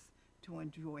kids. to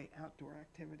enjoy outdoor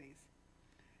activities.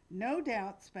 No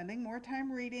doubt, spending more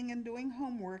time reading and doing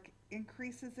homework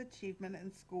increases achievement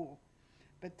in school,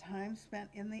 but time spent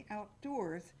in the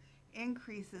outdoors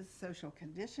increases social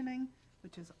conditioning,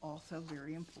 which is also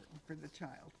very important for the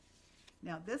child.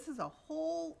 Now, this is a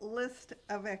whole list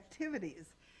of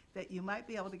activities that you might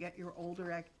be able to get your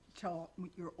older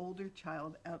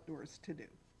child outdoors to do.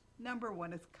 Number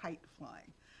one is kite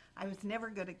flying. I was never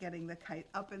good at getting the kite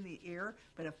up in the air,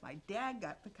 but if my dad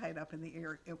got the kite up in the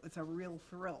air, it was a real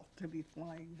thrill to be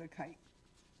flying the kite.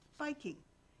 Biking.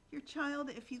 Your child,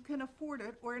 if you can afford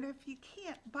it, or if you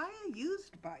can't, buy a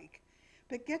used bike.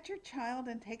 But get your child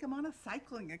and take him on a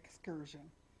cycling excursion.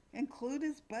 Include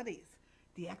his buddies.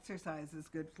 The exercise is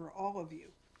good for all of you.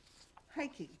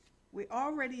 Hiking. We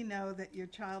already know that your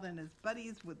child and his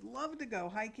buddies would love to go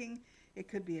hiking. It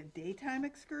could be a daytime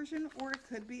excursion or it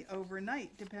could be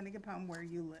overnight, depending upon where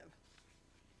you live.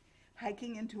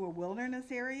 Hiking into a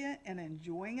wilderness area and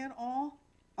enjoying it all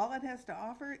it has to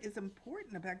offer is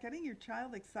important about getting your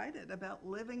child excited about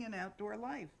living an outdoor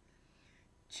life.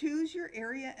 Choose your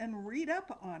area and read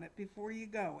up on it before you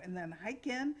go, and then hike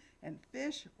in and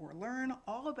fish or learn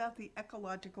all about the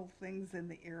ecological things in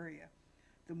the area.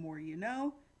 The more you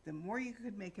know, the more you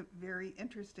could make it very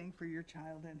interesting for your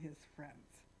child and his friends.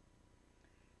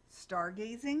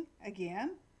 Stargazing,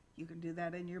 again, you can do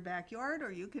that in your backyard,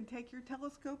 or you can take your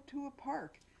telescope to a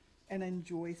park and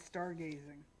enjoy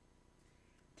stargazing.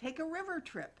 Take a river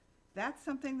trip. That's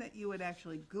something that you would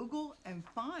actually Google and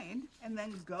find, and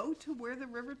then go to where the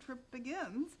river trip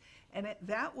begins, and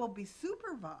that will be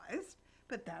supervised,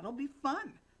 but that'll be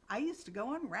fun. I used to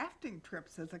go on rafting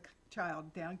trips as a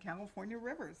child down California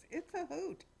rivers. It's a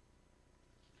hoot.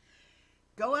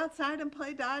 Go outside and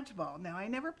play dodgeball. Now, I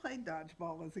never played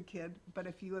dodgeball as a kid, but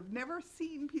if you have never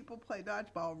seen people play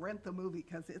dodgeball, rent the movie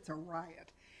because it's a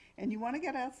riot. And you want to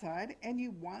get outside and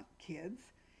you want kids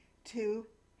to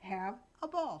have a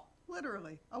ball,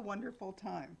 literally a wonderful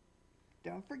time.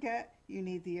 Don't forget, you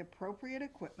need the appropriate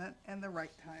equipment and the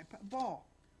right type of ball.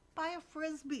 Buy a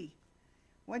Frisbee.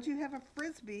 Once you have a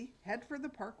Frisbee, head for the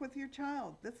park with your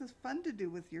child. This is fun to do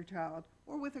with your child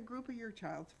or with a group of your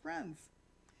child's friends.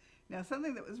 Now,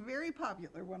 something that was very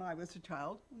popular when I was a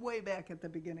child, way back at the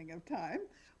beginning of time,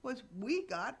 was we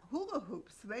got hula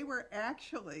hoops. They were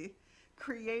actually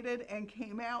created and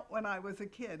came out when I was a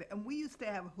kid, and we used to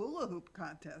have hula hoop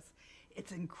contests.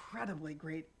 It's incredibly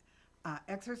great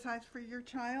exercise for your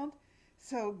child,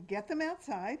 so get them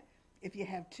outside. If you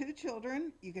have 2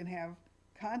 children, you can have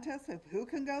contests of who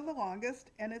can go the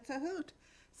longest, and it's a hoot.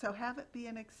 So have it be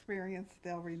an experience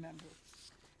they'll remember.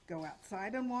 Go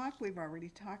outside and walk. We've already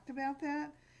talked about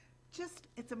that.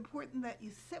 It's important that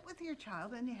you sit with your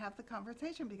child and you have the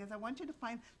conversation, because I want you to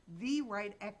find the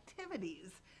right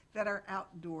activities that are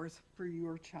outdoors for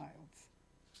your child's.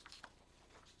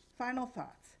 Final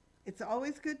thoughts. It's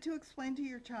always good to explain to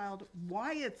your child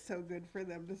why it's so good for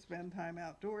them to spend time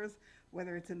outdoors,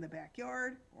 whether it's in the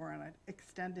backyard or on an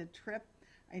extended trip.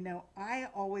 I know I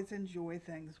always enjoy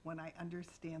things when I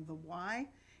understand the why,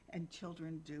 and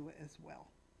children do as well.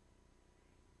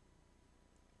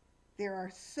 There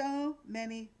are so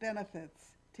many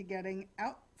benefits to getting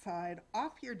outside,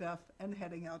 off your duff, and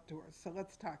heading outdoors. So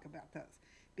let's talk about those.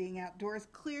 Being outdoors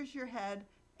clears your head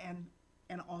and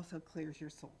also clears your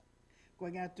soul.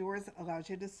 Going outdoors allows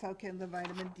you to soak in the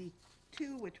vitamin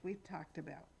D2, which we've talked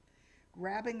about.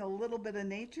 Grabbing a little bit of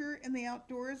nature in the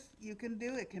outdoors, you can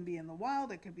do. It can be in the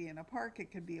wild, it could be in a park,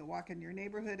 it could be a walk in your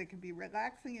neighborhood, it could be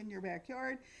relaxing in your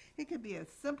backyard. It could be as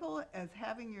simple as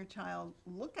having your child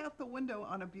look out the window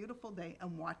on a beautiful day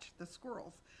and watch the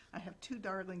squirrels. I have 2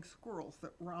 darling squirrels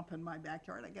that romp in my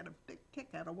backyard. I get a big kick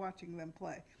out of watching them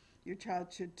play. Your child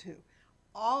should too.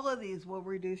 All of these will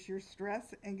reduce your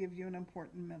stress and give you an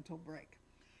important mental break.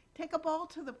 Take a ball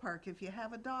to the park if you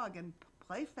have a dog and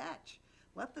play fetch.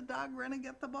 Let the dog run and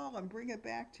get the ball and bring it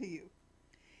back to you.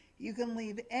 You can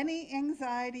leave any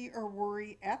anxiety or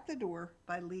worry at the door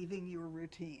by leaving your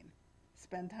routine.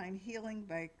 Spend time healing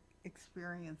by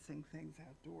experiencing things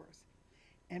outdoors.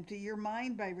 Empty your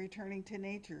mind by returning to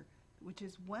nature, which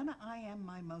is when I am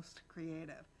my most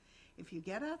creative. If you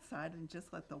get outside and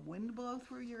just let the wind blow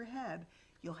through your head,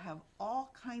 you'll have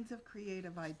all kinds of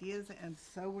creative ideas, and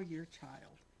so will your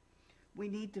child. We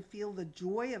need to feel the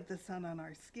joy of the sun on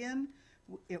our skin.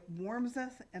 It warms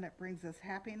us and it brings us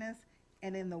happiness.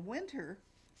 And in the winter,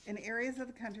 in areas of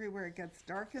the country where it gets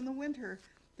dark in the winter,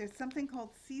 there's something called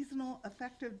seasonal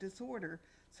affective disorder.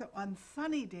 So on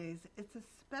sunny days, it's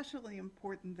especially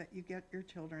important that you get your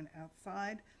children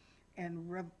outside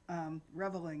and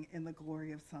reveling in the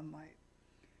glory of sunlight.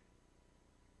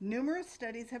 Numerous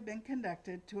studies have been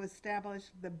conducted to establish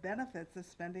the benefits of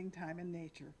spending time in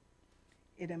nature.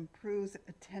 It improves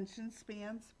attention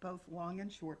spans, both long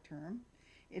and short term.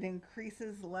 It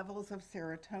increases levels of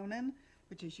serotonin,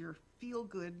 which is your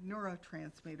feel-good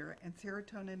neurotransmitter, and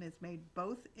serotonin is made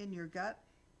both in your gut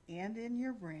and in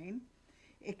your brain.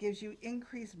 It gives you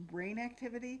increased brain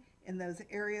activity in those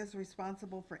areas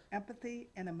responsible for empathy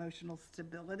and emotional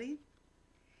stability.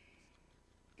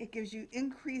 It gives you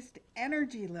increased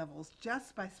energy levels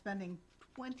just by spending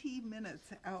 20 minutes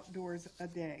outdoors a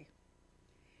day.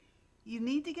 You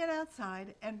need to get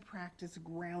outside and practice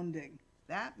grounding.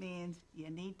 That means you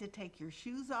need to take your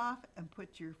shoes off and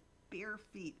put your bare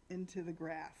feet into the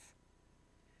grass.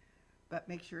 But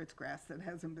make sure it's grass that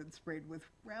hasn't been sprayed with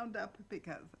Roundup,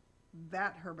 because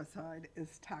that herbicide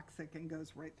is toxic and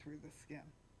goes right through the skin.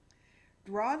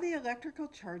 Draw the electrical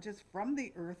charges from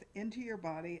the earth into your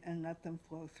body and let them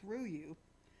flow through you.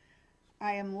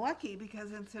 I am lucky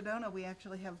because in Sedona we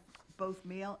actually have both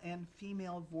male and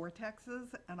female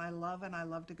vortexes, and I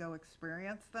love to go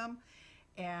experience them.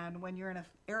 And when you're in an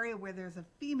area where there's a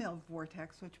female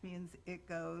vortex, which means it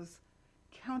goes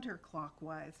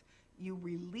counterclockwise, you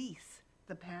release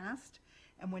the past.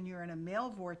 And when you're in a male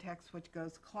vortex, which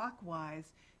goes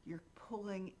clockwise, you're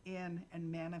pulling in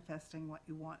and manifesting what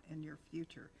you want in your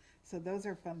future. So those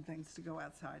are fun things to go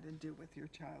outside and do with your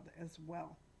child as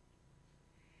well.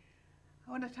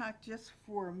 I want to talk just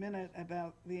for a minute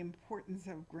about the importance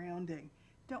of grounding.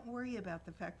 Don't worry about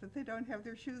the fact that they don't have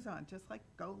their shoes on. Just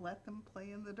go let them play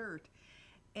in the dirt.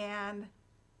 And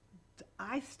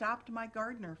I stopped my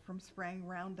gardener from spraying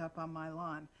Roundup on my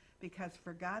lawn because,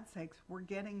 for God's sakes, we're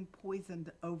getting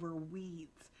poisoned over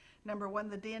weeds. Number one,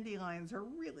 the dandelions are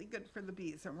really good for the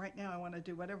bees, and right now I want to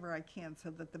do whatever I can so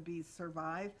that the bees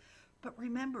survive. But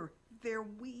remember, they're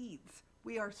weeds.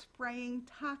 We are spraying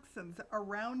toxins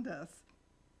around us,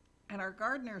 and our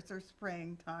gardeners are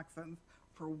spraying toxins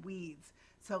for weeds.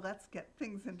 So let's get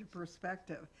things into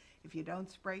perspective. If you don't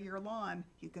spray your lawn,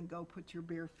 you can go put your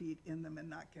bare feet in them and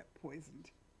not get poisoned.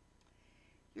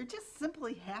 You're just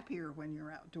simply happier when you're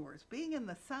outdoors. Being in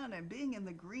the sun and being in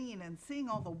the green and seeing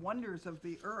all the wonders of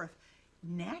the earth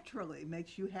naturally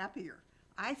makes you happier.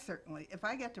 I certainly, if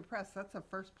I get depressed, that's the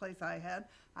first place I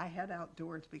head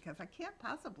outdoors, because I can't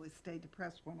possibly stay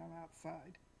depressed when I'm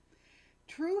outside.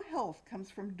 True health comes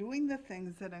from doing the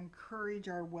things that encourage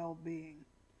our well-being.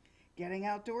 Getting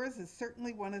outdoors is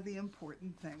certainly one of the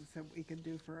important things that we can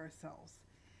do for ourselves.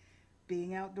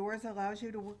 Being outdoors allows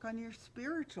you to work on your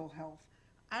spiritual health.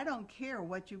 I don't care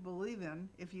what you believe in.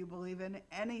 If you believe in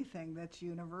anything that's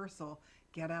universal,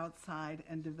 get outside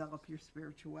and develop your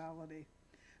spirituality.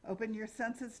 Open your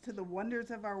senses to the wonders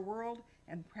of our world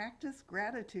and practice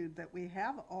gratitude that we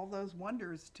have all those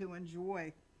wonders to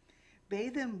enjoy.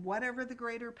 Bathe in whatever the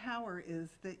greater power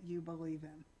is that you believe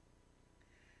in.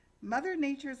 Mother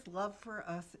Nature's love for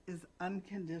us is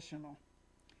unconditional.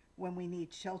 When we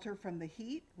need shelter from the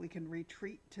heat, we can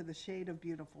retreat to the shade of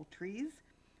beautiful trees.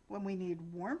 When we need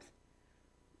warmth,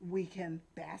 we can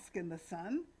bask in the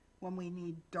sun. When we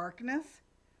need darkness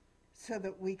so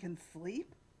that we can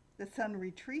sleep, the sun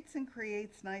retreats and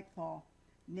creates nightfall.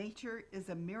 Nature is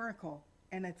a miracle,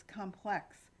 and it's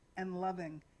complex and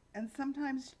loving and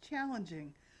sometimes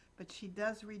challenging, but she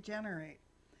does regenerate.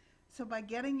 So by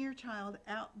getting your child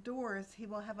outdoors, he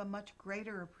will have a much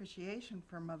greater appreciation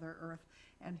for Mother Earth,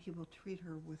 and he will treat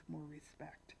her with more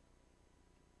respect.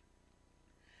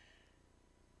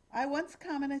 I once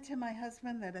commented to my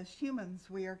husband that as humans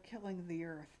we are killing the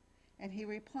earth, and he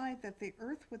replied that the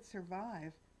earth would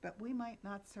survive, but we might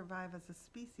not survive as a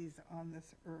species on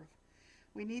this earth.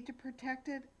 We need to protect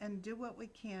it and do what we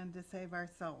can to save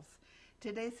ourselves.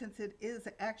 Today, since it is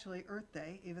actually Earth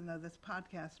Day, even though this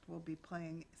podcast will be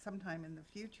playing sometime in the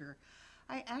future,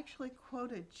 I actually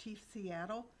quoted Chief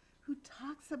Seattle, who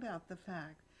talks about the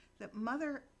fact that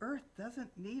Mother Earth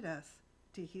doesn't need us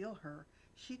to heal her.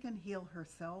 She can heal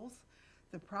herself.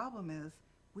 The problem is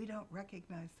we don't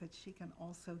recognize that she can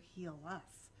also heal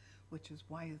us, which is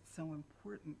why it's so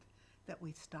important that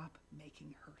we stop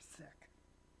making her sick.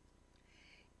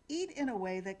 Eat in a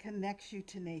way that connects you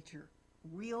to nature.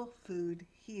 Real food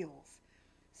heals.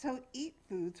 So eat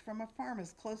foods from a farm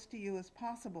as close to you as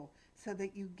possible so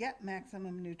that you get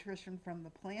maximum nutrition from the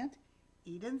plant,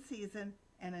 eat in season,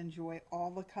 and enjoy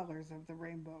all the colors of the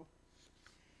rainbow.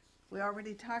 We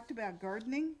already talked about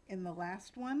gardening in the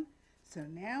last one, so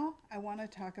now I want to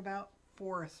talk about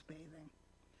forest bathing.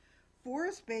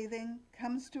 Forest bathing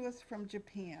comes to us from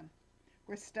Japan,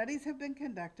 where studies have been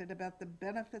conducted about the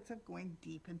benefits of going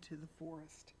deep into the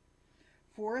forest.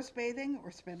 Forest bathing,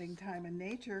 or spending time in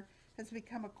nature, has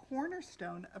become a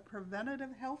cornerstone of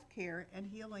preventative health care and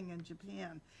healing in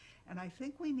Japan. And I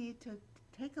think we need to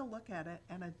take a look at it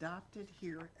and adopt it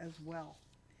here as well.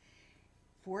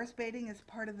 Forest bathing is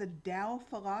part of the Tao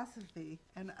philosophy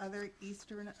and other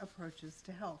Eastern approaches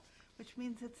to health, which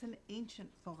means it's an ancient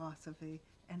philosophy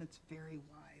and it's very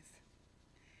wise.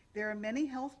 There are many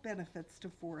health benefits to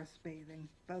forest bathing,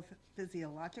 both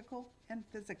physiological and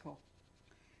physical.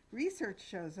 Research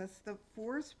shows us that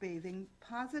forest bathing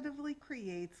positively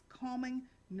creates calming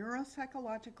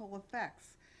neuropsychological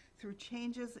effects through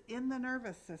changes in the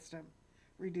nervous system,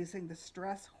 reducing the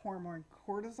stress hormone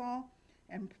cortisol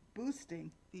and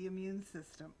boosting the immune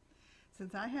system.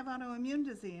 Since I have autoimmune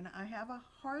disease, I have a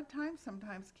hard time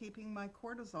sometimes keeping my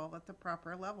cortisol at the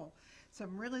proper level. So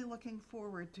I'm really looking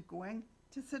forward to going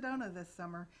to Sedona this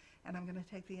summer, and I'm going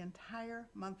to take the entire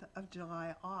month of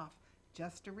July off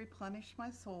just to replenish my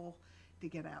soul, to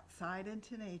get outside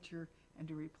into nature, and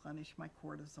to replenish my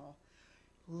cortisol.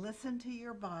 Listen to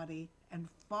your body and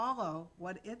follow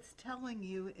what it's telling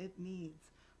you it needs.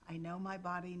 I know my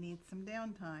body needs some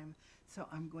downtime, so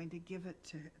I'm going to give it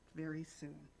to it very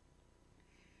soon.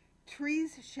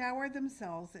 Trees shower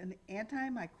themselves in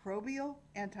antimicrobial,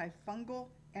 antifungal,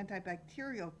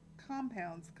 antibacterial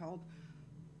compounds called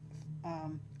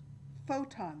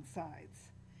photoncides,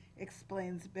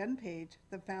 explains Ben Page,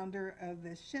 the founder of the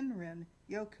Shinrin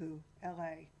Yoku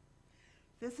LA.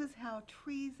 This is how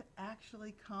trees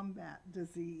actually combat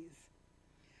disease.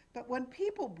 But when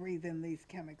people breathe in these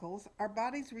chemicals, our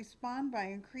bodies respond by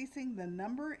increasing the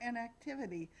number and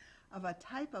activity of a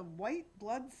type of white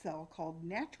blood cell called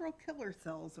natural killer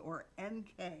cells, or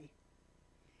NK.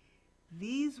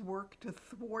 These work to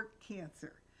thwart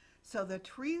cancer. So the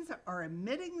trees are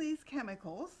emitting these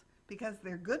chemicals because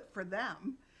they're good for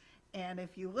them. And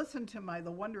if you listen to my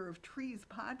The Wonder of Trees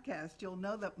podcast, you'll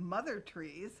know that mother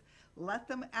trees let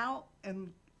them out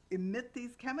and emit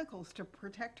these chemicals to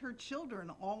protect her children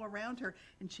all around her,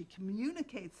 and she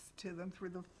communicates to them through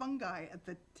the fungi at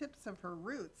the tips of her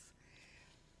roots.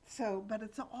 So, but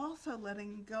it's also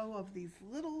letting go of these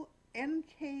little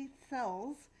NK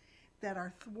cells that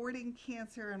are thwarting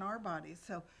cancer in our bodies.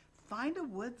 So find a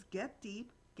woods, get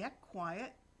deep, get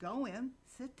quiet, go in,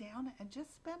 sit down, and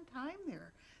just spend time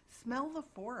there. Smell the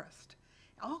forest.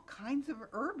 All kinds of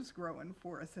herbs grow in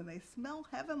forests, and they smell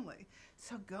heavenly.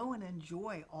 So go and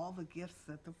enjoy all the gifts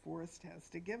that the forest has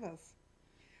to give us.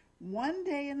 One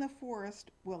day in the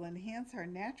forest will enhance our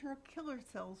natural killer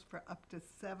cells for up to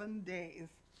 7 days.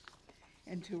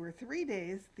 In 2 or 3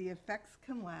 days, the effects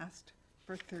can last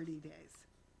for 30 days.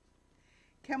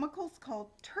 Chemicals called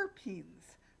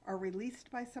terpenes are released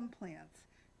by some plants.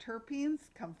 Terpenes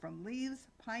come from leaves,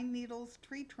 pine needles,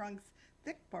 tree trunks,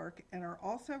 thick bark, and are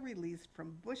also released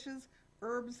from bushes,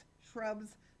 herbs,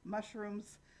 shrubs,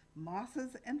 mushrooms,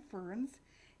 mosses, and ferns,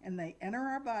 and they enter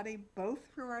our body both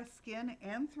through our skin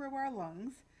and through our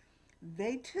lungs.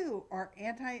 They too are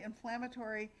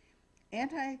anti-inflammatory,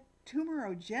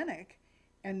 anti-tumorigenic,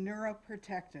 and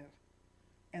neuroprotective,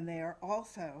 and they are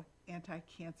also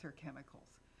anti-cancer chemicals.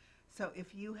 So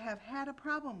if you have had a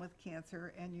problem with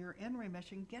cancer and you're in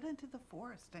remission, get into the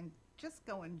forest and just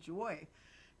go enjoy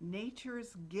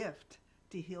nature's gift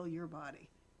to heal your body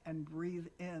and breathe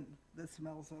in the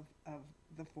smells of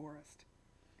the forest.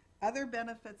 Other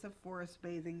benefits of forest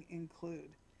bathing include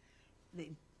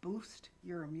they boost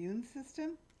your immune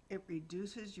system, it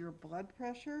reduces your blood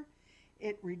pressure,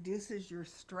 it reduces your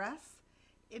stress,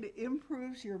 it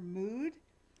improves your mood,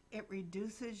 it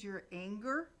reduces your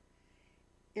anger,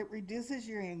 it reduces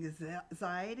your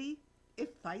anxiety,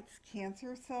 it fights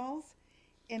cancer cells,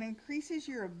 it increases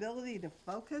your ability to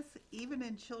focus even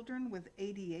in children with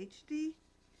ADHD.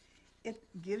 It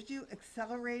gives you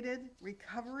accelerated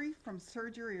recovery from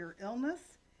surgery or illness.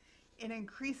 It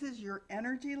increases your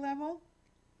energy level.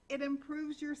 It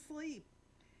improves your sleep.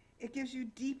 It gives you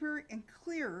deeper and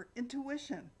clearer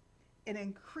intuition. It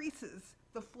increases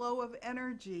the flow of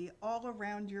energy all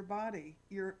around your body,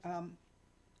 your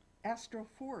astral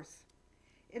force.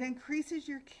 It increases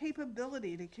your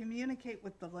capability to communicate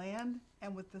with the land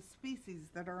and with the species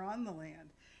that are on the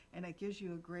land, and it gives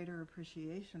you a greater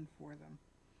appreciation for them.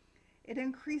 It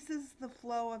increases the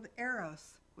flow of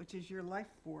eros, which is your life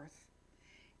force.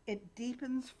 It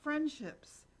deepens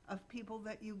friendships of people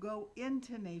that you go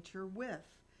into nature with.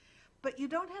 But you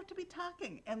don't have to be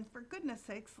talking, and for goodness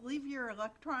sakes, leave your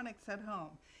electronics at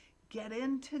home. Get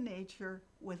into nature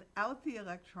without the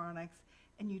electronics,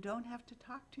 and you don't have to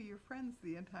talk to your friends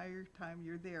the entire time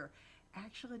you're there.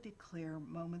 Actually declare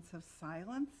moments of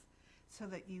silence so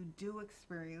that you do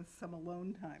experience some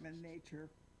alone time in nature.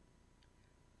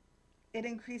 It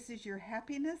increases your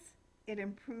happiness, it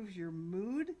improves your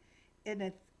mood, And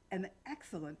it's an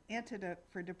excellent antidote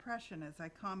for depression, as I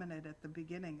commented at the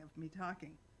beginning of me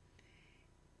talking.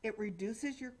 It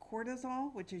reduces your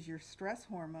cortisol, which is your stress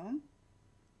hormone.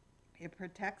 It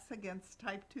protects against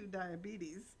type 2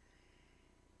 diabetes.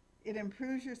 It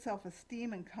improves your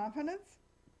self-esteem and confidence.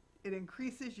 It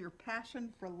increases your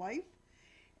passion for life.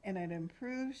 And it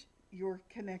improves your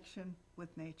connection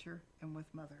with nature and with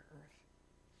Mother Earth.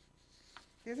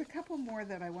 There's a couple more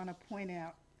that I want to point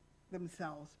out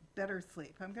themselves. Better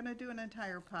sleep. I'm going to do an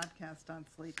entire podcast on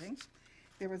sleeping.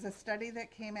 There was a study that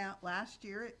came out last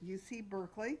year at UC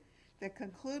Berkeley that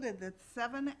concluded that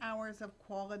 7 hours of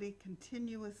quality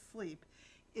continuous sleep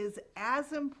is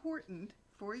as important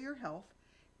for your health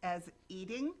as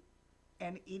eating,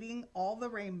 and eating all the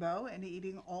rainbow, and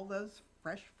eating all those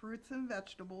fresh fruits and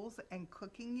vegetables, and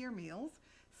cooking your meals.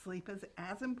 Sleep is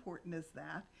as important as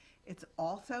that. It's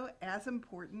also as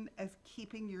important as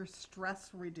keeping your stress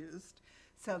reduced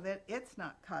so that it's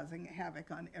not causing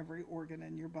havoc on every organ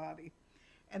in your body.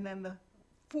 And then the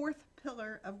fourth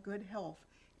pillar of good health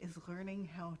is learning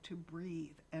how to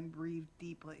breathe and breathe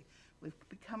deeply. We've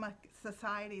become a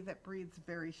society that breathes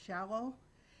very shallow,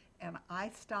 and I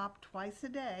stop twice a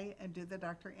day and do the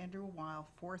Dr. Andrew Weil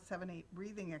 4-7-8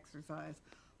 breathing exercise.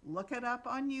 Look it up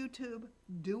on YouTube,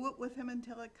 do it with him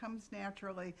until it comes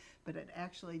naturally, but it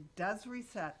actually does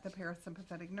reset the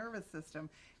parasympathetic nervous system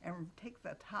and take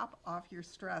the top off your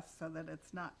stress so that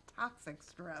it's not toxic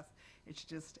stress, it's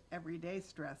just everyday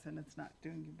stress, and it's not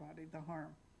doing your body the harm.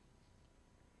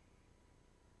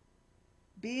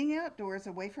 Being outdoors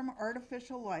away from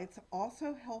artificial lights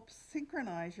also helps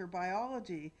synchronize your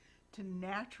biology to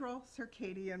natural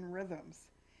circadian rhythms.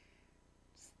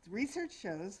 Research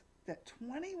shows that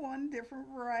 21 different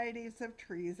varieties of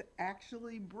trees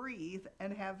actually breathe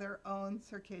and have their own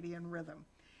circadian rhythm.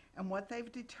 And what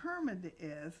they've determined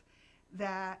is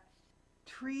that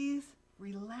trees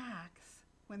relax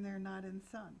when they're not in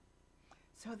sun.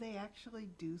 So they actually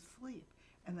do sleep.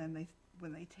 And then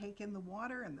when they take in the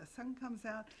water and the sun comes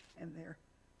out and their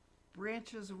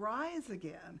branches rise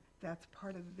again, that's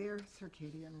part of their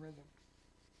circadian rhythm.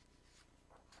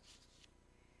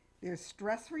 There's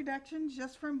stress reduction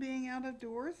just from being out of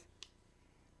doors,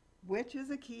 which is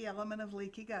a key element of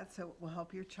leaky gut, so it will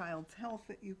help your child's health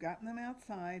that you've gotten them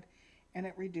outside, and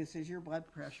it reduces your blood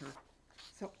pressure.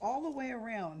 So all the way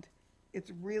around,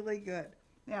 it's really good.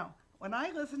 Now, when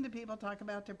I listen to people talk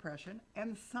about depression,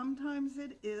 and sometimes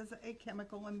it is a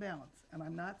chemical imbalance, and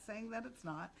I'm not saying that it's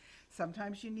not.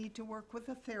 Sometimes you need to work with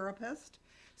a therapist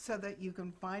so that you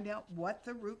can find out what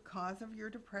the root cause of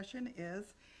your depression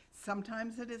is.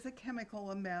 Sometimes it is a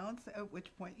chemical imbalance, at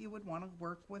which point you would want to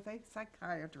work with a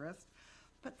psychiatrist.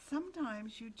 But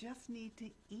sometimes you just need to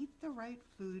eat the right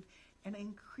food and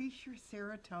increase your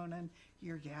serotonin,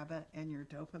 your GABA, and your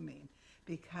dopamine.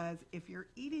 Because if you're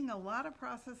eating a lot of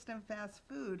processed and fast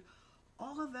food,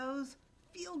 all of those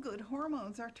feel-good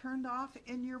hormones are turned off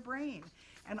in your brain.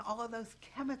 And all of those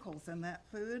chemicals in that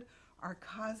food are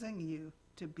causing you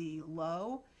to be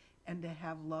low and to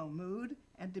have low mood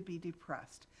and to be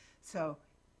depressed. So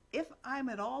if I'm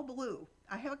at all blue,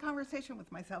 I have a conversation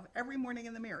with myself every morning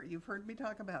in the mirror. You've heard me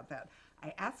talk about that.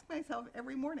 I ask myself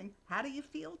every morning, how do you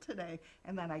feel today?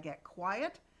 And then I get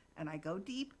quiet and I go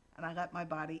deep and I let my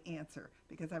body answer,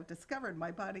 because I've discovered my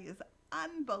body is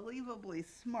unbelievably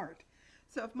smart.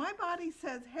 So if my body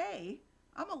says, hey,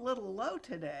 I'm a little low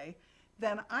today,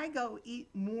 then I go eat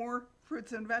more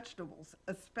fruits and vegetables,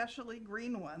 especially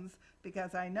green ones,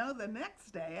 because I know the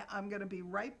next day I'm going to be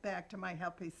right back to my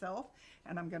happy self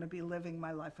and I'm going to be living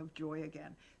my life of joy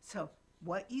again. So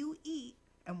what you eat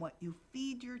and what you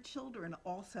feed your children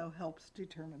also helps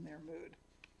determine their mood.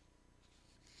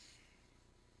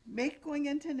 Make going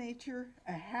into nature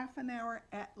a half an hour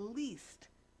at least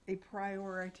a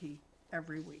priority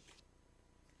every week.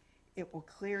 It will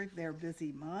clear their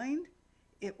busy mind.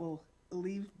 It will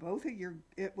leave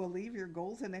your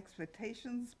goals and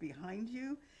expectations behind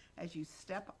you as you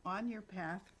step on your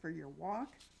path for your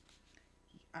walk.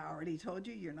 I already told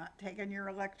you you're not taking your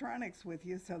electronics with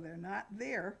you, so they're not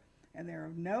there and they're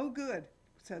of no good,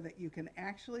 so that you can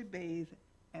actually bathe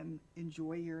and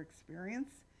enjoy your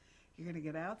experience. You're going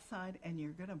to get outside and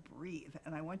you're going to breathe,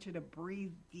 and I want you to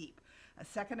breathe deep. A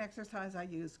second exercise I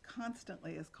use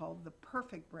constantly is called the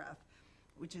perfect breath,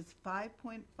 which is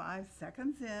 5.5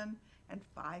 seconds in and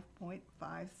 5.5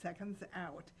 seconds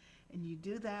out. And you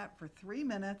do that for 3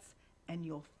 minutes and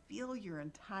you'll feel your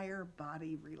entire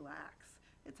body relax.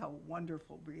 It's a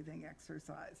wonderful breathing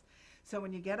exercise. So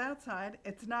when you get outside,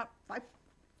 it's not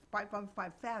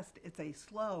 5.5 fast, it's a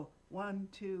slow 1,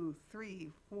 2, 3,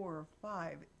 4,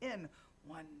 5 in,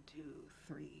 1, 2,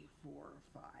 3, 4,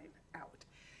 5 out.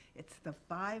 It's the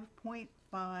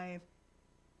 5.5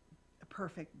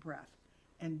 perfect breath.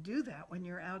 And do that when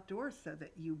you're outdoors so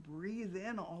that you breathe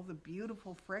in all the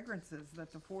beautiful fragrances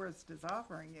that the forest is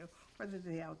offering you, or that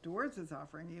the outdoors is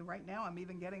offering you. Right now, I'm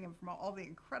even getting them from all the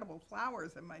incredible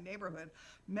flowers in my neighborhood,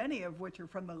 many of which are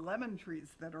from the lemon trees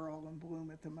that are all in bloom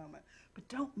at the moment. But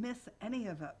don't miss any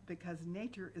of it, because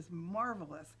nature is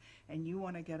marvelous, and you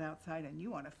want to get outside and you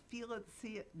want to feel it,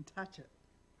 see it, and touch it.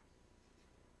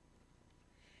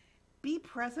 Be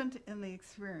present in the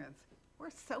experience.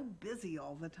 We're so busy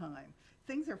all the time.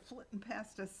 Things are flitting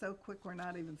past us so quick we're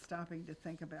not even stopping to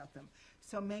think about them.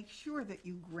 So make sure that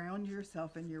you ground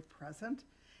yourself in your present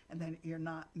and that you're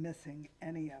not missing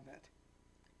any of it.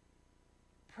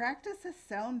 Practice a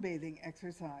sound bathing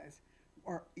exercise,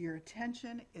 or your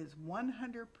attention is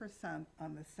 100%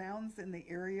 on the sounds in the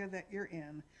area that you're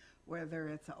in, whether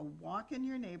it's a walk in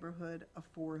your neighborhood, a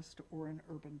forest, or an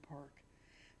urban park.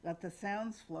 Let the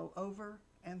sounds flow over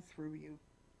and through you.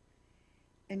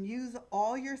 And use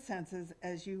all your senses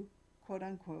as you, quote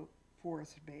unquote,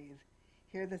 forest bathe.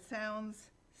 Hear the sounds,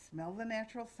 smell the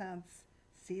natural scents,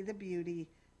 see the beauty,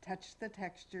 touch the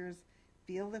textures,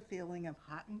 feel the feeling of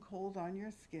hot and cold on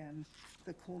your skin,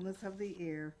 the coolness of the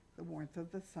air, the warmth of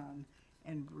the sun,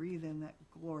 and breathe in that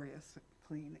glorious,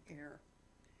 clean air.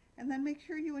 And then make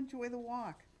sure you enjoy the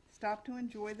walk. Stop to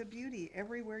enjoy the beauty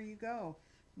everywhere you go.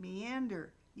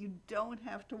 Meander. You don't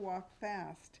have to walk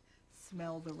fast.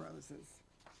 Smell the roses.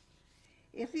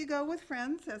 If you go with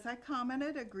friends, as I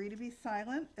commented, agree to be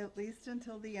silent, at least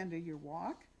until the end of your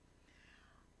walk.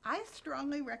 I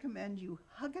strongly recommend you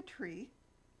hug a tree,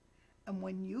 and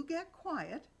when you get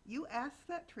quiet, you ask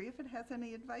that tree if it has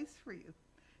any advice for you.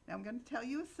 Now I'm going to tell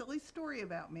you a silly story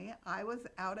about me. I was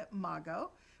out at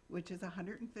Mago, which is a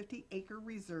 150-acre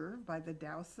reserve by the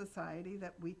Taoist Society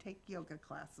that we take yoga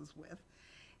classes with.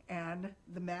 And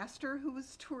the master who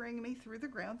was touring me through the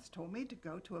grounds told me to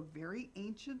go to a very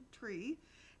ancient tree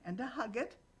and to hug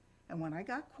it. And when I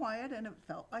got quiet and it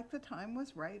felt like the time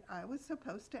was right, I was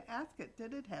supposed to ask it,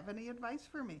 did it have any advice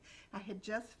for me? I had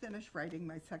just finished writing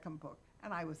my second book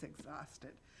and I was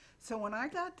exhausted. So when I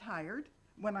got tired,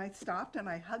 when I stopped and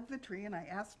I hugged the tree and I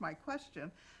asked my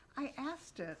question, I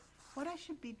asked it what I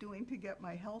should be doing to get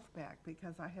my health back,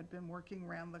 because I had been working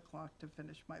round the clock to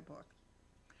finish my book.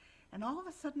 And all of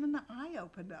a sudden an eye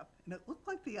opened up, and it looked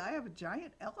like the eye of a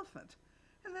giant elephant.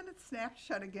 And then it snapped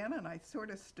shut again, and I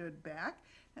sort of stood back,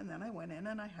 and then I went in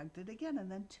and I hugged it again, and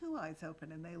then two eyes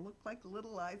opened, and they looked like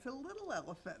little eyes of little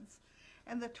elephants.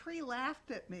 And the tree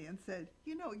laughed at me and said,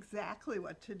 you know exactly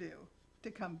what to do to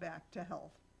come back to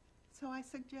health. So I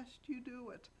suggest you do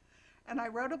it. And I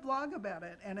wrote a blog about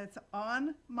it, and it's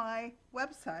on my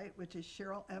website, which is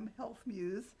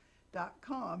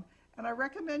CherylMHealthMuse.com. And I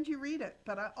recommend you read it,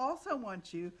 but I also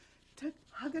want you to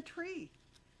hug a tree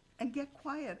and get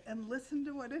quiet and listen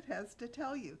to what it has to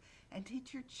tell you, and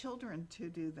teach your children to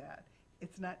do that.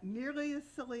 It's not nearly as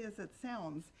silly as it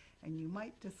sounds, and you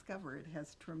might discover it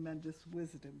has tremendous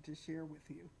wisdom to share with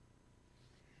you.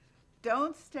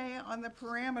 Don't stay on the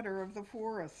perimeter of the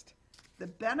forest. The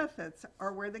benefits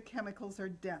are where the chemicals are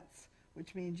dense,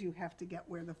 which means you have to get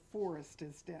where the forest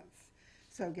is dense.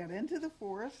 So get into the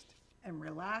forest and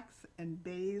relax and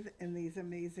bathe in these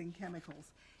amazing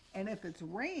chemicals. And if it's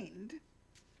rained,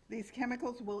 these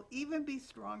chemicals will even be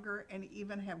stronger and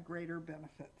even have greater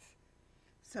benefits.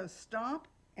 So stop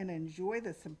and enjoy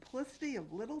the simplicity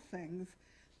of little things,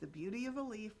 the beauty of a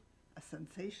leaf, a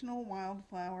sensational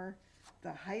wildflower,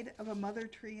 the height of a mother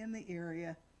tree in the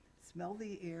area. Smell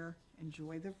the air,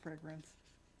 enjoy the fragrance,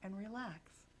 and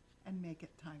relax and make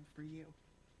it time for you.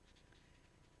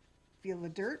 Feel the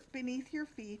dirt beneath your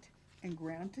feet and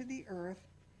ground to the earth.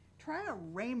 Try a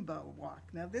rainbow walk.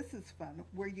 Now this is fun,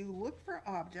 where you look for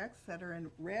objects that are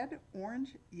in red,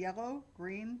 orange, yellow,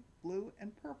 green, blue,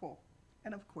 and purple,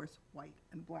 and of course white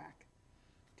and black.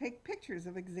 Take pictures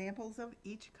of examples of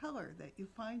each color that you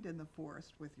find in the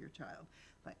forest with your child.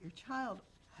 Let your child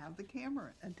have the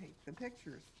camera and take the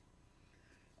pictures.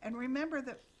 And remember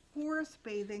that forest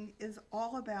bathing is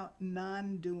all about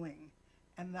non-doing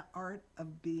and the art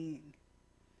of being.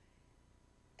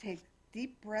 Take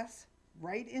deep breaths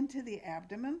right into the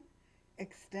abdomen,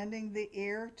 extending the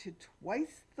air to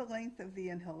twice the length of the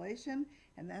inhalation,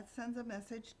 and that sends a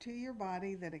message to your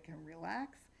body that it can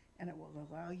relax, and it will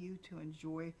allow you to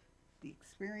enjoy the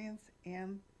experience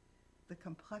and the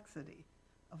complexity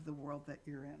of the world that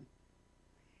you're in.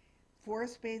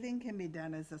 Forest bathing can be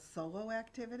done as a solo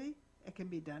activity, it can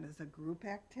be done as a group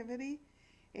activity,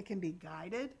 it can be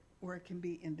guided, or it can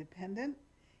be independent.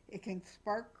 It can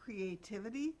spark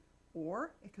creativity,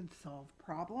 or it can solve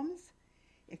problems.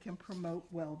 It can promote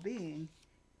well-being,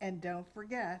 And don't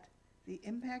forget, the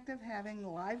impact of having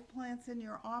live plants in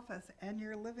your office and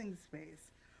your living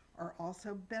space are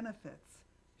also benefits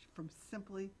from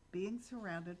simply being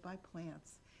surrounded by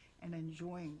plants and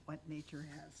enjoying what nature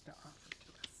has to offer to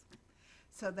us.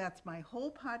 So that's my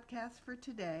whole podcast for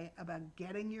today about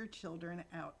getting your children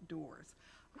outdoors.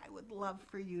 I would love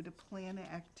for you to plan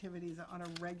activities on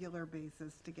a regular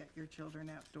basis to get your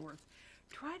children outdoors.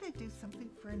 Try to do something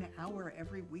for an hour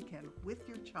every weekend with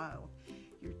your child.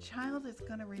 Your child is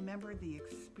going to remember the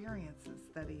experiences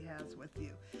that he has with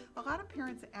you. A lot of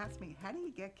parents ask me, how do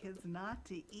you get kids not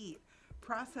to eat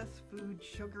processed food,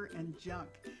 sugar, and junk?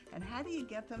 And how do you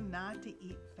get them not to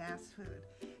eat fast food?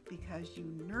 Because you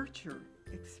nurture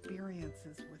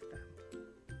experiences with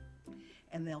them.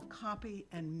 And they'll copy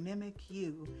and mimic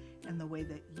you and the way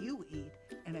that you eat.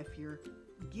 And if you're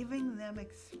giving them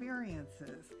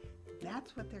experiences,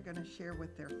 that's what they're going to share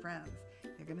with their friends.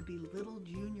 They're going to be little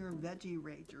junior veggie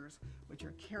ragers, which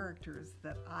are characters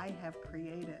that I have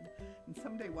created and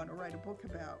someday want to write a book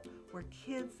about, where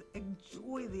kids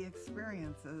enjoy the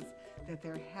experiences that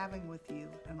they're having with you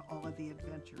and all of the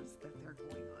adventures that they're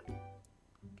going on.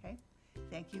 Okay?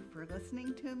 Thank you for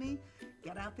listening to me.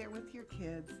 Get out there with your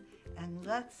kids and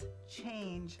let's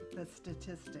change the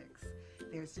statistics.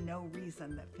 There's no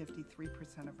reason that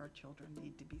 53% of our children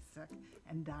need to be sick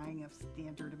and dying of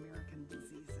standard American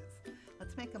diseases.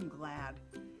 Let's make them glad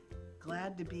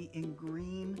to be in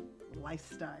green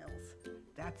lifestyles.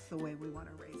 That's the way we want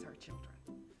to raise our children.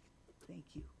 Thank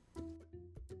you.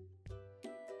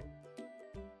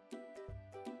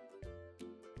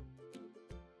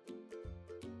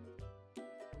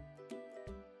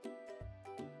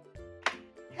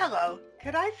 Hello,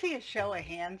 could I see a show of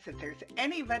hands if there's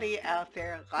anybody out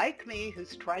there like me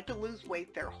who's tried to lose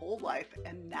weight their whole life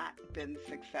and not been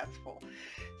successful?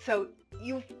 So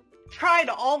you've tried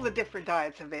all the different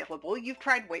diets available. You've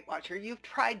tried Weight Watcher. You've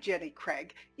tried Jenny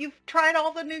Craig. You've tried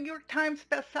all the New York Times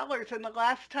bestsellers. And the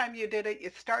last time you did it,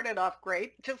 you started off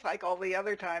great, just like all the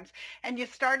other times. And you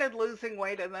started losing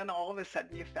weight, and then all of a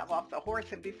sudden you fell off the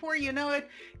horse. And before you know it,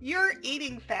 you're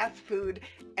eating fast food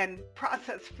and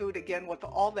processed food again with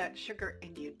all that sugar,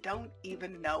 and you don't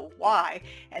even know why.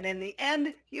 And in the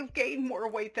end, you've gained more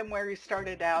weight than where you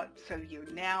started out. So you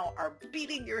now are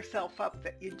beating yourself up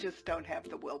that you just don't have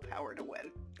the willpower to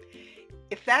win.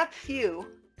 If that's you,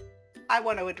 I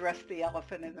want to address the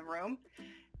elephant in the room,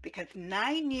 because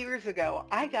 9 years ago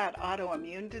I got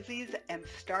autoimmune disease and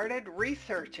started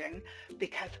researching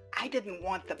because I didn't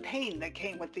want the pain that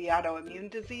came with the autoimmune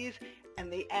disease,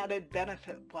 and the added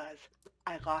benefit was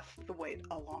I lost the weight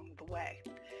along the way.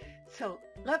 So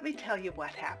let me tell you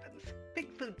what happens. Big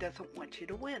Food doesn't want you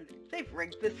to win. They've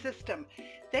rigged the system.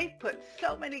 They've put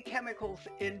so many chemicals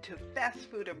into fast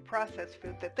food and processed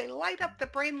food that they light up the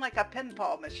brain like a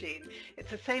pinball machine.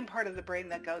 It's the same part of the brain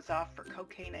that goes off for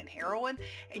cocaine and heroin,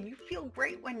 and you feel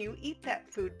great when you eat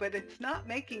that food, but it's not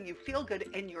making you feel good,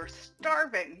 and you're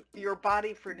starving your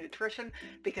body for nutrition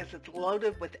because it's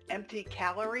loaded with empty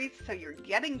calories, so you're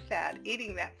getting fat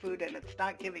eating that food, and it's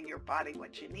not giving your body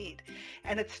what you need.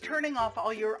 And it's turning off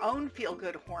all your own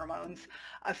feel-good hormones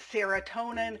of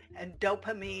serotonin and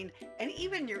dopamine and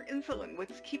even your insulin,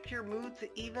 which keeps your moods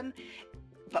even.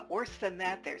 But worse than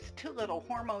that, there's two little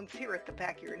hormones here at the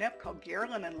back of your neck called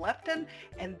ghrelin and leptin,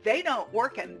 and they don't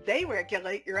work, and they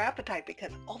regulate your appetite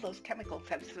because all those chemicals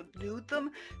have subdued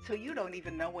them, so you don't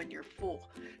even know when you're full.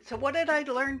 So what did I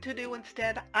learn to do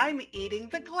instead? I'm eating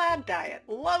the GLAD diet,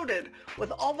 loaded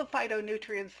with all the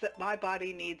phytonutrients that my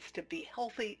body needs to be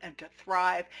healthy and to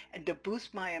thrive and to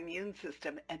boost my immune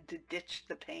system and to ditch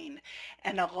the pain.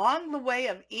 And along the way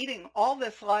of eating all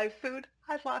this live food,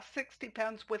 I lost 60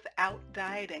 pounds without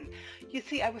dieting. You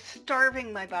see, I was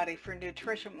starving my body for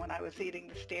nutrition when I was eating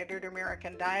the standard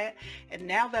American diet, and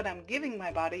now that I'm giving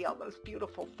my body all those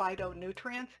beautiful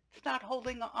phytonutrients, it's not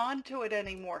holding on to it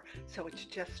anymore, so it's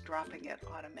just dropping it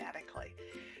automatically.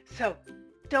 So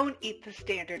don't eat the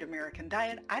standard American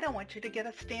diet. I don't want you to get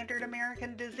a standard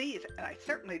American disease, and I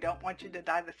certainly don't want you to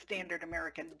die the standard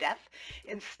American death.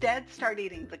 Instead, start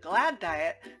eating the GLAD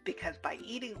diet, because by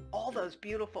eating all those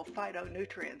beautiful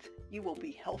phytonutrients, you will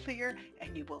be healthier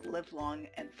and you will live long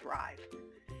and thrive.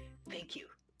 Thank you.